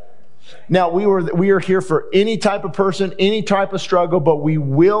God. Now, we are here for any type of person, any type of struggle, but we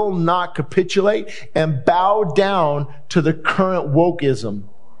will not capitulate and bow down to the current wokeism.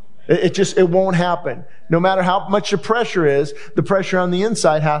 It won't happen. No matter how much the pressure is, the pressure on the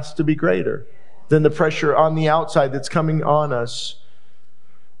inside has to be greater than the pressure on the outside that's coming on us.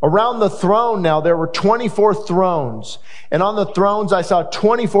 Around the throne now, there were 24 thrones. And on the thrones, I saw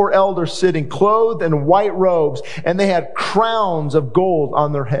 24 elders sitting, clothed in white robes, and they had crowns of gold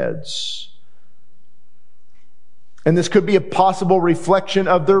on their heads. And this could be a possible reflection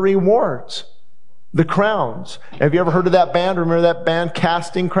of their rewards. The crowns. Have you ever heard of that band? Remember that band,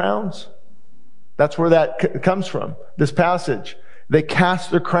 Casting Crowns? That's where that comes from, this passage. They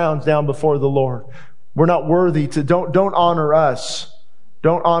cast their crowns down before the Lord. We're not worthy to, don't honor us.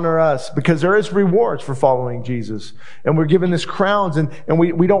 Don't honor us, because there is rewards for following Jesus. And we're given this crowns, and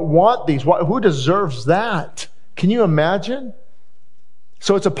we don't want these. Who deserves that? Can you imagine?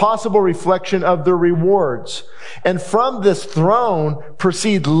 So it's a possible reflection of the rewards. And from this throne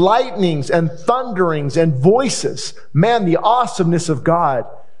proceed lightnings and thunderings and voices. Man, the awesomeness of God.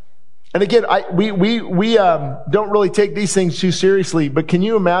 And again, we don't really take these things too seriously, but can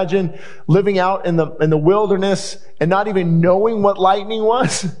you imagine living out in the wilderness and not even knowing what lightning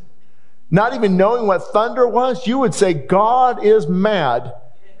was? Not even knowing what thunder was? You would say, God is mad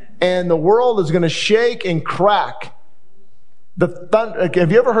and the world is going to shake and crack.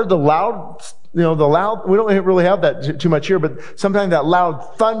 Have you ever heard the loud, we don't really have that too much here, but sometimes that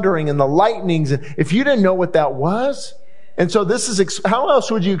loud thundering and the lightnings, if you didn't know what that was. And so how else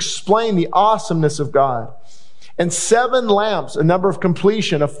would you explain the awesomeness of God? And 7 lamps, a number of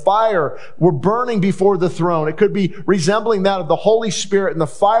completion, of fire, were burning before the throne. It could be resembling that of the Holy Spirit and the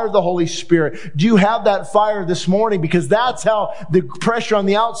fire of the Holy Spirit. Do you have that fire this morning? Because that's how the pressure on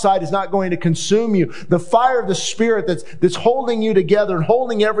the outside is not going to consume you. The fire of the Spirit that's holding you together and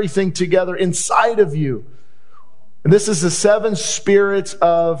holding everything together inside of you. And this is the 7 spirits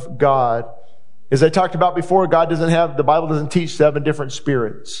of God. As I talked about before, the Bible doesn't teach 7 different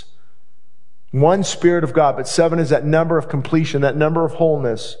spirits. One Spirit of God, but 7 is that number of completion, that number of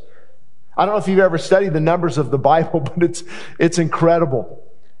wholeness. I don't know if you've ever studied the numbers of the Bible, but it's incredible.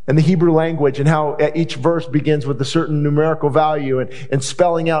 And the Hebrew language and how each verse begins with a certain numerical value and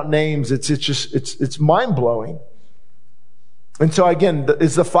spelling out names. It's mind-blowing. And so again,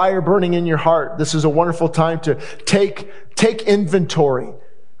 is the fire burning in your heart? This is a wonderful time to take inventory.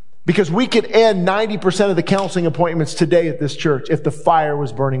 Because we could end 90% of the counseling appointments today at this church if the fire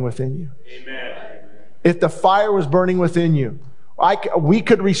was burning within you. Amen. If the fire was burning within you. We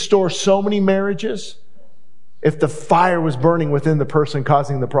could restore so many marriages if the fire was burning within the person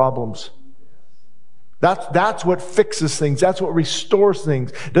causing the problems. That's what fixes things. That's what restores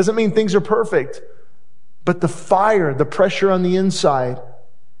things. Doesn't mean things are perfect. But the fire, the pressure on the inside,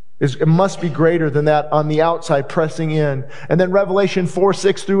 it must be greater than that on the outside pressing in. And then Revelation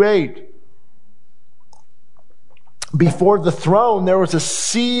 4:6-8. Before the throne, there was a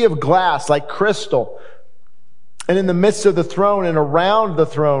sea of glass like crystal. And in the midst of the throne and around the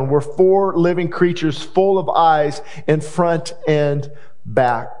throne were 4 living creatures full of eyes in front and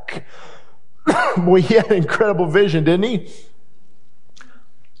back. Boy, he had an incredible vision, didn't he?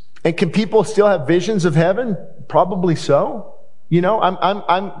 And can people still have visions of heaven? Probably so. You know,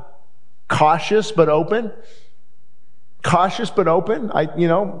 I'm cautious but open. Cautious but open.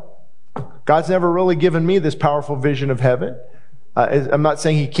 God's never really given me this powerful vision of heaven. I'm not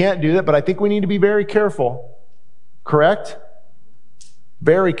saying He can't do that, but I think we need to be very careful. Correct?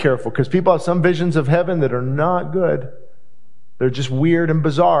 Very careful, because people have some visions of heaven that are not good. They're just weird and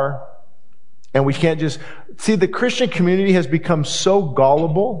bizarre. And we can't just... See, the Christian community has become so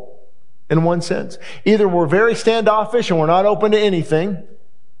gullible in one sense. Either we're very standoffish and we're not open to anything.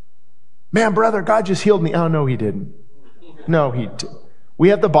 Man, brother, God just healed me. Oh, no, He didn't. No, He didn't. We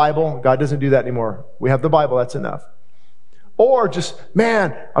have the Bible. God doesn't do that anymore. We have the Bible. That's enough. Or just,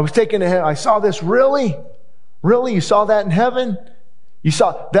 man, I was taken to heaven. I saw this. Really? Really? You saw that in heaven? You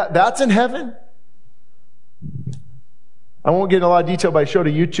saw that? That's in heaven? I won't get in a lot of detail, but I showed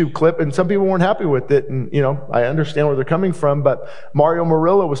a YouTube clip, and some people weren't happy with it. And, I understand where they're coming from. But Mario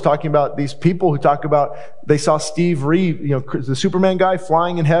Murillo was talking about these people who talk about they saw Steve Reeve, the Superman guy,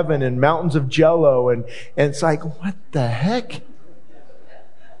 flying in heaven and mountains of jello. And it's like, what the heck?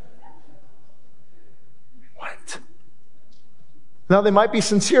 What? Now, they might be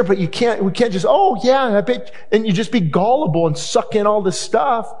sincere, but we can't just, oh, yeah, I bet, and you just be gullible and suck in all this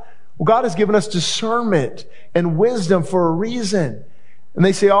stuff. Well, God has given us discernment and wisdom for a reason. And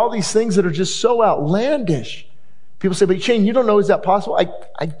they say all these things that are just so outlandish. People say, but Shane, you don't know, is that possible?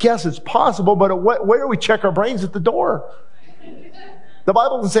 I guess it's possible, but where do we check our brains at the door? The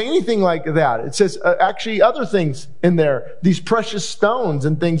Bible doesn't say anything like that. It says actually other things in there. These precious stones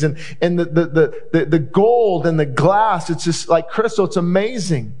and things and the gold and the glass. It's just like crystal. It's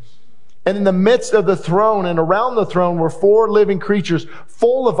amazing. And in the midst of the throne and around the throne were 4 living creatures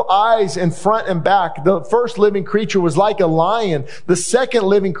full of eyes in front and back. The first living creature was like a lion, the second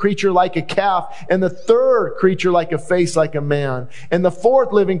living creature like a calf, and the third creature like a face like a man. And the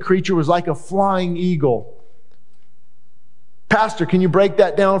fourth living creature was like a flying eagle. Pastor, can you break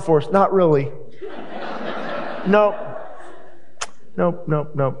that down for us? Not really. Nope.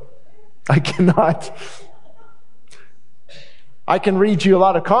 I cannot. I can read you a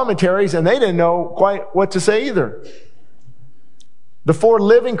lot of commentaries, and they didn't know quite what to say either. The 4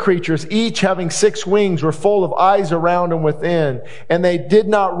 living creatures, each having 6 wings, were full of eyes around and within, and they did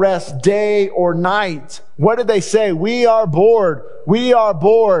not rest day or night. What did they say? We are bored. We are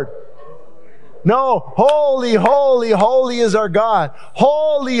bored. No, holy, holy, holy is our God.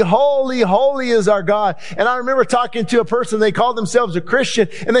 Holy, holy, holy is our God. And I remember talking to a person, they called themselves a Christian,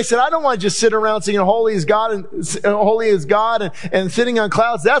 and they said, I don't want to just sit around singing holy is God and sitting on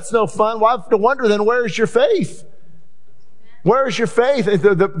clouds. That's no fun. Well, I have to wonder then, where is your faith? Where is your faith?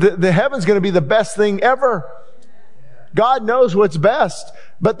 The heaven's going to be the best thing ever. God knows what's best.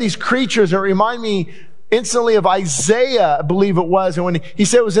 But these creatures that remind me instantly of Isaiah, I believe it was. And when he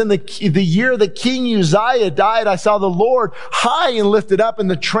said it was in the year that King Uzziah died, I saw the Lord high and lifted up, and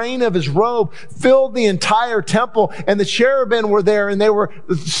the train of His robe filled the entire temple. And the cherubim were there, and they were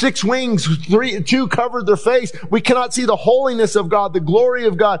 6 wings, 2 covered their face. We cannot see the holiness of God, the glory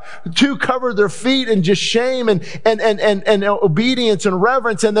of God. 2 covered their feet in just shame and obedience and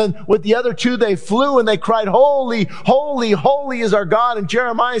reverence. And then with the other 2, they flew and they cried, holy, holy, holy is our God. And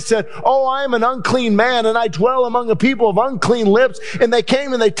Jeremiah said, oh, I am an unclean man, and I dwell among a people of unclean lips. And they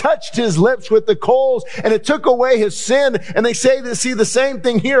came and they touched His lips with the coals, and it took away his sin. And they see the same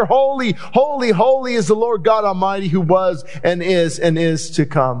thing here. Holy, holy, holy is the Lord God Almighty, who was and is to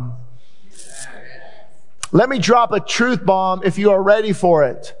come. Let me drop a truth bomb if you are ready for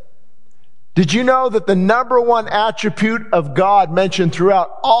it. Did you know that the number 1 attribute of God mentioned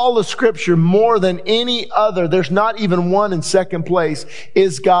throughout all of Scripture, more than any other, there's not even one in second place,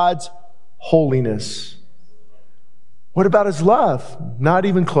 is God's holiness? What about His love? Not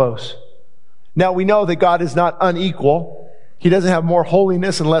even close. Now, we know that God is not unequal. He doesn't have more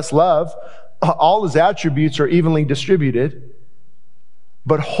holiness and less love. All His attributes are evenly distributed.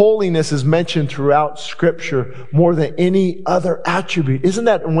 But holiness is mentioned throughout Scripture more than any other attribute. Isn't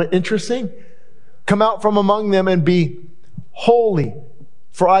that interesting? Come out from among them and be holy,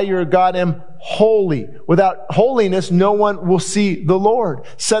 for I, your God, am holy. Without holiness, no one will see the Lord.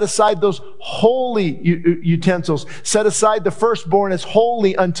 Set aside those holy utensils. Set aside the firstborn as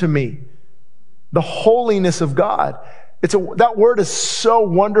holy unto me. The holiness of God. That word is so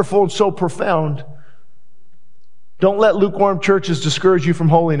wonderful and so profound. Don't let lukewarm churches discourage you from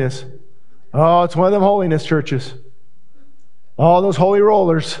holiness. Oh, it's one of them holiness churches. All those holy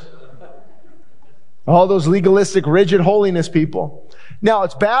rollers. All those legalistic, rigid holiness people. Now,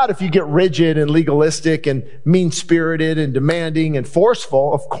 it's bad if you get rigid and legalistic and mean-spirited and demanding and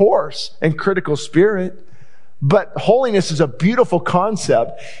forceful, of course, and critical spirit. But holiness is a beautiful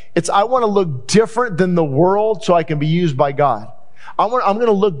concept. I want to look different than the world so I can be used by God. I'm going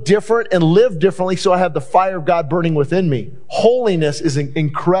to look different and live differently so I have the fire of God burning within me. Holiness is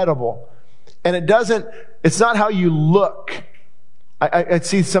incredible. And it's not how you look. I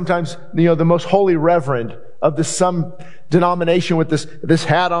see sometimes, the most holy reverend of some denomination with this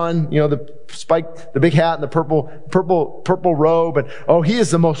hat on, the big hat and the purple robe. And, he is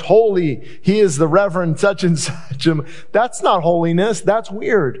the most holy. He is the reverend such and such. That's not holiness. That's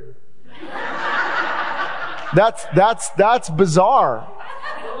weird. That's bizarre.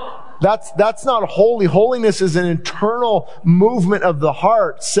 That's not holy. Holiness is an internal movement of the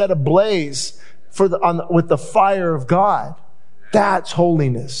heart set ablaze with the fire of God. That's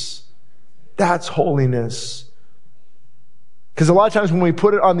holiness. That's holiness. Because a lot of times when we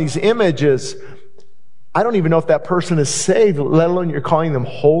put it on these images, I don't even know if that person is saved, let alone you're calling them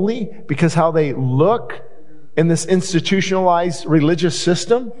holy, because how they look in this institutionalized religious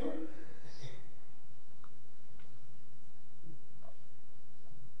system.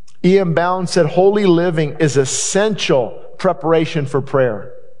 E.M. Bound said, holy living is essential preparation for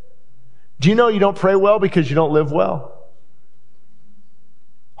prayer. Do you know you don't pray well because you don't live well?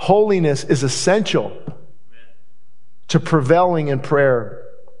 Holiness is essential to prevailing in prayer.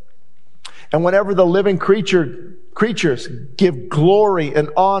 And whenever the living creatures give glory and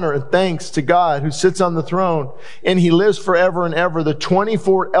honor and thanks to God who sits on the throne and he lives forever and ever, the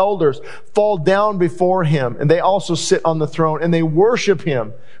 24 elders fall down before him and they also sit on the throne and they worship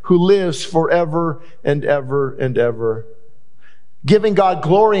him who lives forever and ever and ever. Giving God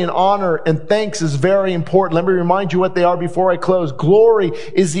glory and honor and thanks is very important. Let me remind you what they are before I close. Glory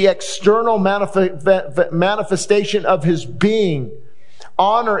is the external manifestation of his being.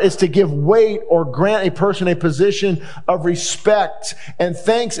 Honor is to give weight or grant a person a position of respect. And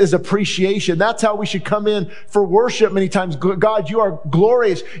thanks is appreciation. That's how we should come in for worship many times. God, you are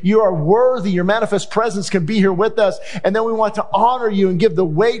glorious. You are worthy. Your manifest presence can be here with us. And then we want to honor you and give the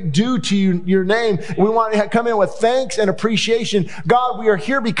weight due to your name. We want to come in with thanks and appreciation. God, we are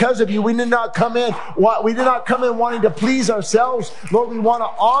here because of you. We did not come in wanting to please ourselves. Lord, we want to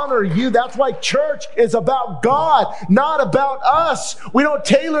honor you. That's why church is about God, not about us. We don't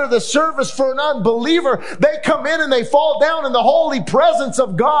tailor the service for an unbeliever. They come in and they fall down in the holy presence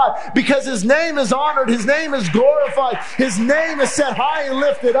of God because his name is honored. His name is glorified. His name is set high and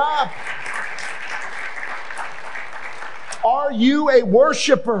lifted up. Are you a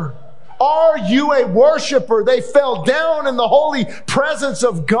worshiper? Are you a worshiper? They fell down in the holy presence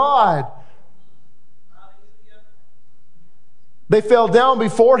of God. They fell down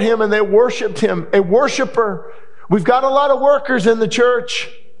before him and they worshiped him. A worshiper. We've got a lot of workers in the church,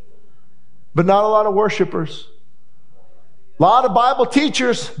 but not a lot of worshipers. A lot of Bible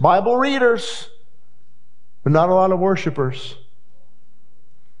teachers, Bible readers, but not a lot of worshipers.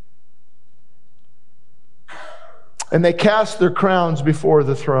 And they cast their crowns before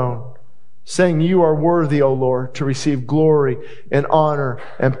the throne, saying, you are worthy, O Lord, to receive glory and honor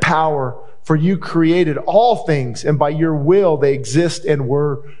and power, for you created all things, and by your will they exist and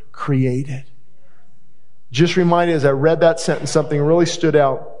were created. Just reminded as I read that sentence, something really stood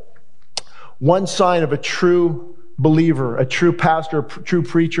out. One sign of a true believer, a true pastor, a true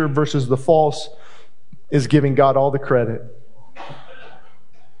preacher versus the false is giving God all the credit.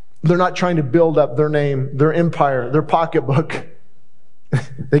 They're not trying to build up their name, their empire, their pocketbook.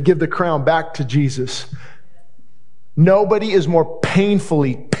 They give the crown back to Jesus. Nobody is more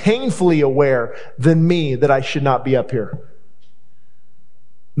painfully aware than me that I should not be up here.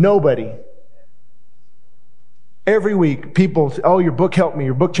 Nobody. Every week, people say, your book helped me.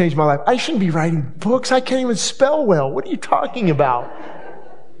 Your book changed my life. I shouldn't be writing books. I can't even spell well. What are you talking about?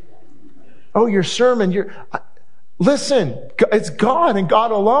 Your sermon. Listen, it's God and God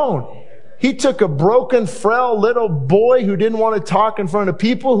alone. He took a broken, frail little boy who didn't want to talk in front of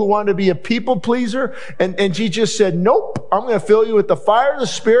people, who wanted to be a people pleaser. And he just said, nope, I'm going to fill you with the fire of the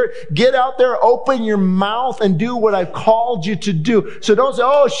Spirit. Get out there, open your mouth and do what I've called you to do. So don't say,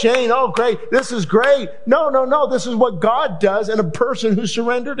 Shane, great. This is great. No. This is what God does in a person who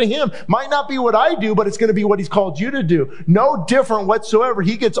surrendered to him. Might not be what I do, but it's going to be what he's called you to do. No different whatsoever.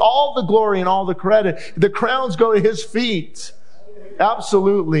 He gets all the glory and all the credit. The crowns go to his feet.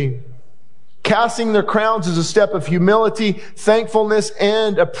 Absolutely. Casting their crowns is a step of humility, thankfulness,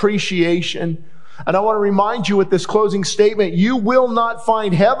 and appreciation. And I want to remind you with this closing statement, you will not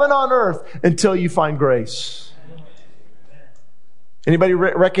find heaven on earth until you find grace. Anybody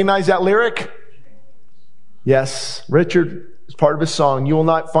recognize that lyric? Yes. Richard, as part of his song, you will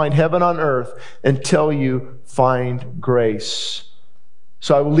not find heaven on earth until you find grace.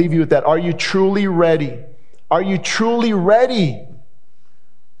 So I will leave you with that. Are you truly ready? Are you truly ready?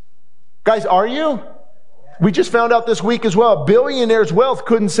 Guys, are you? We just found out this week as well, a billionaire's wealth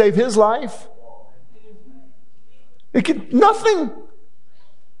couldn't save his life. Nothing.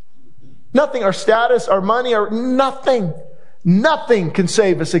 Nothing. Our status, our money, nothing. Nothing can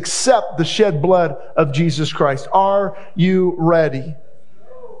save us except the shed blood of Jesus Christ. Are you ready?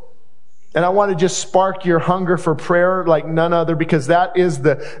 And I want to just spark your hunger for prayer like none other, because that is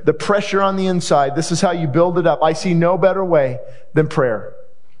the pressure on the inside. This is how you build it up. I see no better way than prayer.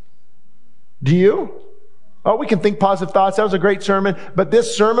 Do you? Oh, we can think positive thoughts. That was a great sermon. But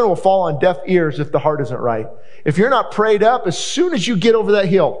this sermon will fall on deaf ears if the heart isn't right. If you're not prayed up, as soon as you get over that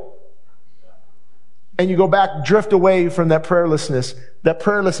hill and you go back, drift away from that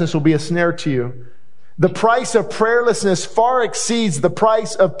prayerlessness will be a snare to you. The price of prayerlessness far exceeds the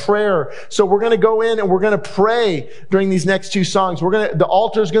price of prayer. So we're going to go in and we're going to pray during these next two songs. The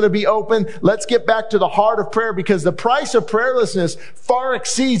altar is going to be open. Let's get back to the heart of prayer, because the price of prayerlessness far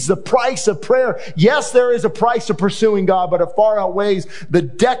exceeds the price of prayer. Yes, there is a price of pursuing God, but it far outweighs the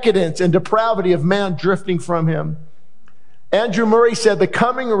decadence and depravity of man drifting from Him. Andrew Murray said the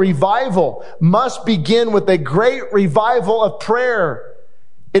coming revival must begin with a great revival of prayer.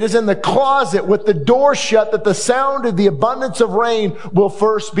 It is in the closet with the door shut that the sound of the abundance of rain will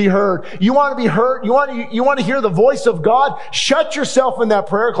first be heard. You want to be heard? You want to hear the voice of God? Shut yourself in that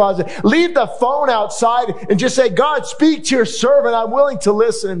prayer closet. Leave the phone outside and just say, God, speak to your servant. I'm willing to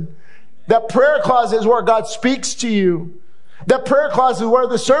listen. That prayer closet is where God speaks to you. That prayer closet is where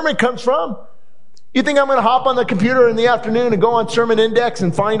the sermon comes from. You think I'm going to hop on the computer in the afternoon and go on Sermon Index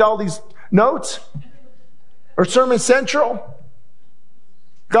and find all these notes? Or Sermon Central?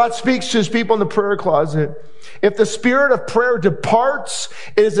 God speaks to His people in the prayer closet. If the spirit of prayer departs,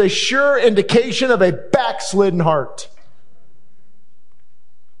 it is a sure indication of a backslidden heart.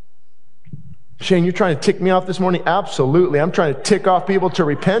 Shane, you're trying to tick me off this morning? Absolutely. I'm trying to tick off people to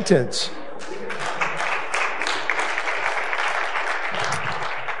repentance.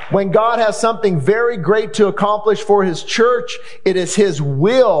 When God has something very great to accomplish for His church, it is His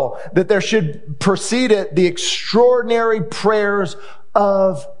will that there should precede it the extraordinary prayers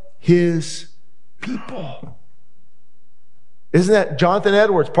of His people. Isn't that Jonathan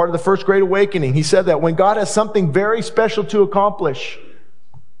Edwards, part of the First Great Awakening? He said that when God has something very special to accomplish,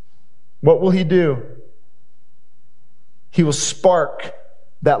 what will He do? He will spark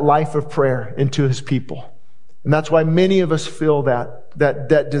that life of prayer into His people. And that's why many of us feel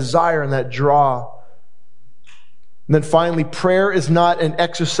that desire and that draw. And then finally, prayer is not an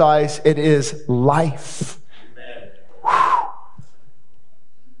exercise, it is life.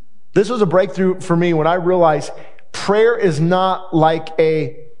 This was a breakthrough for me when I realized prayer is not like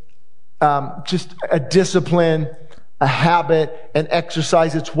just a discipline, a habit, an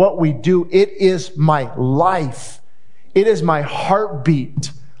exercise. It's what we do. It is my life. It is my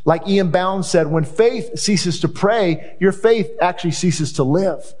heartbeat. Like Ian Bounds said, when faith ceases to pray, your faith actually ceases to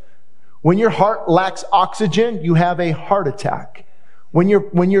live. When your heart lacks oxygen, you have a heart attack. When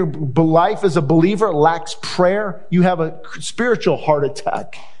your life as a believer lacks prayer, you have a spiritual heart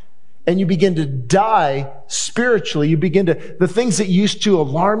attack. And you begin to die spiritually. The things that used to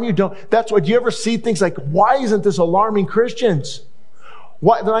alarm you that's what you ever see things like, why isn't this alarming Christians?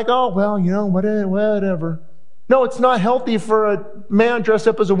 Why? They're like, oh, well, whatever. No, it's not healthy for a man dressed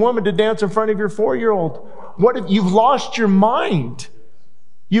up as a woman to dance in front of your 4-year-old. What if you've lost your mind?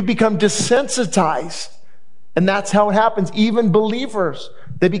 You become desensitized. And that's how it happens. Even believers,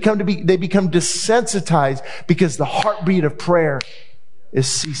 they become desensitized because the heartbeat of prayer is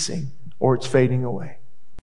ceasing or it's fading away.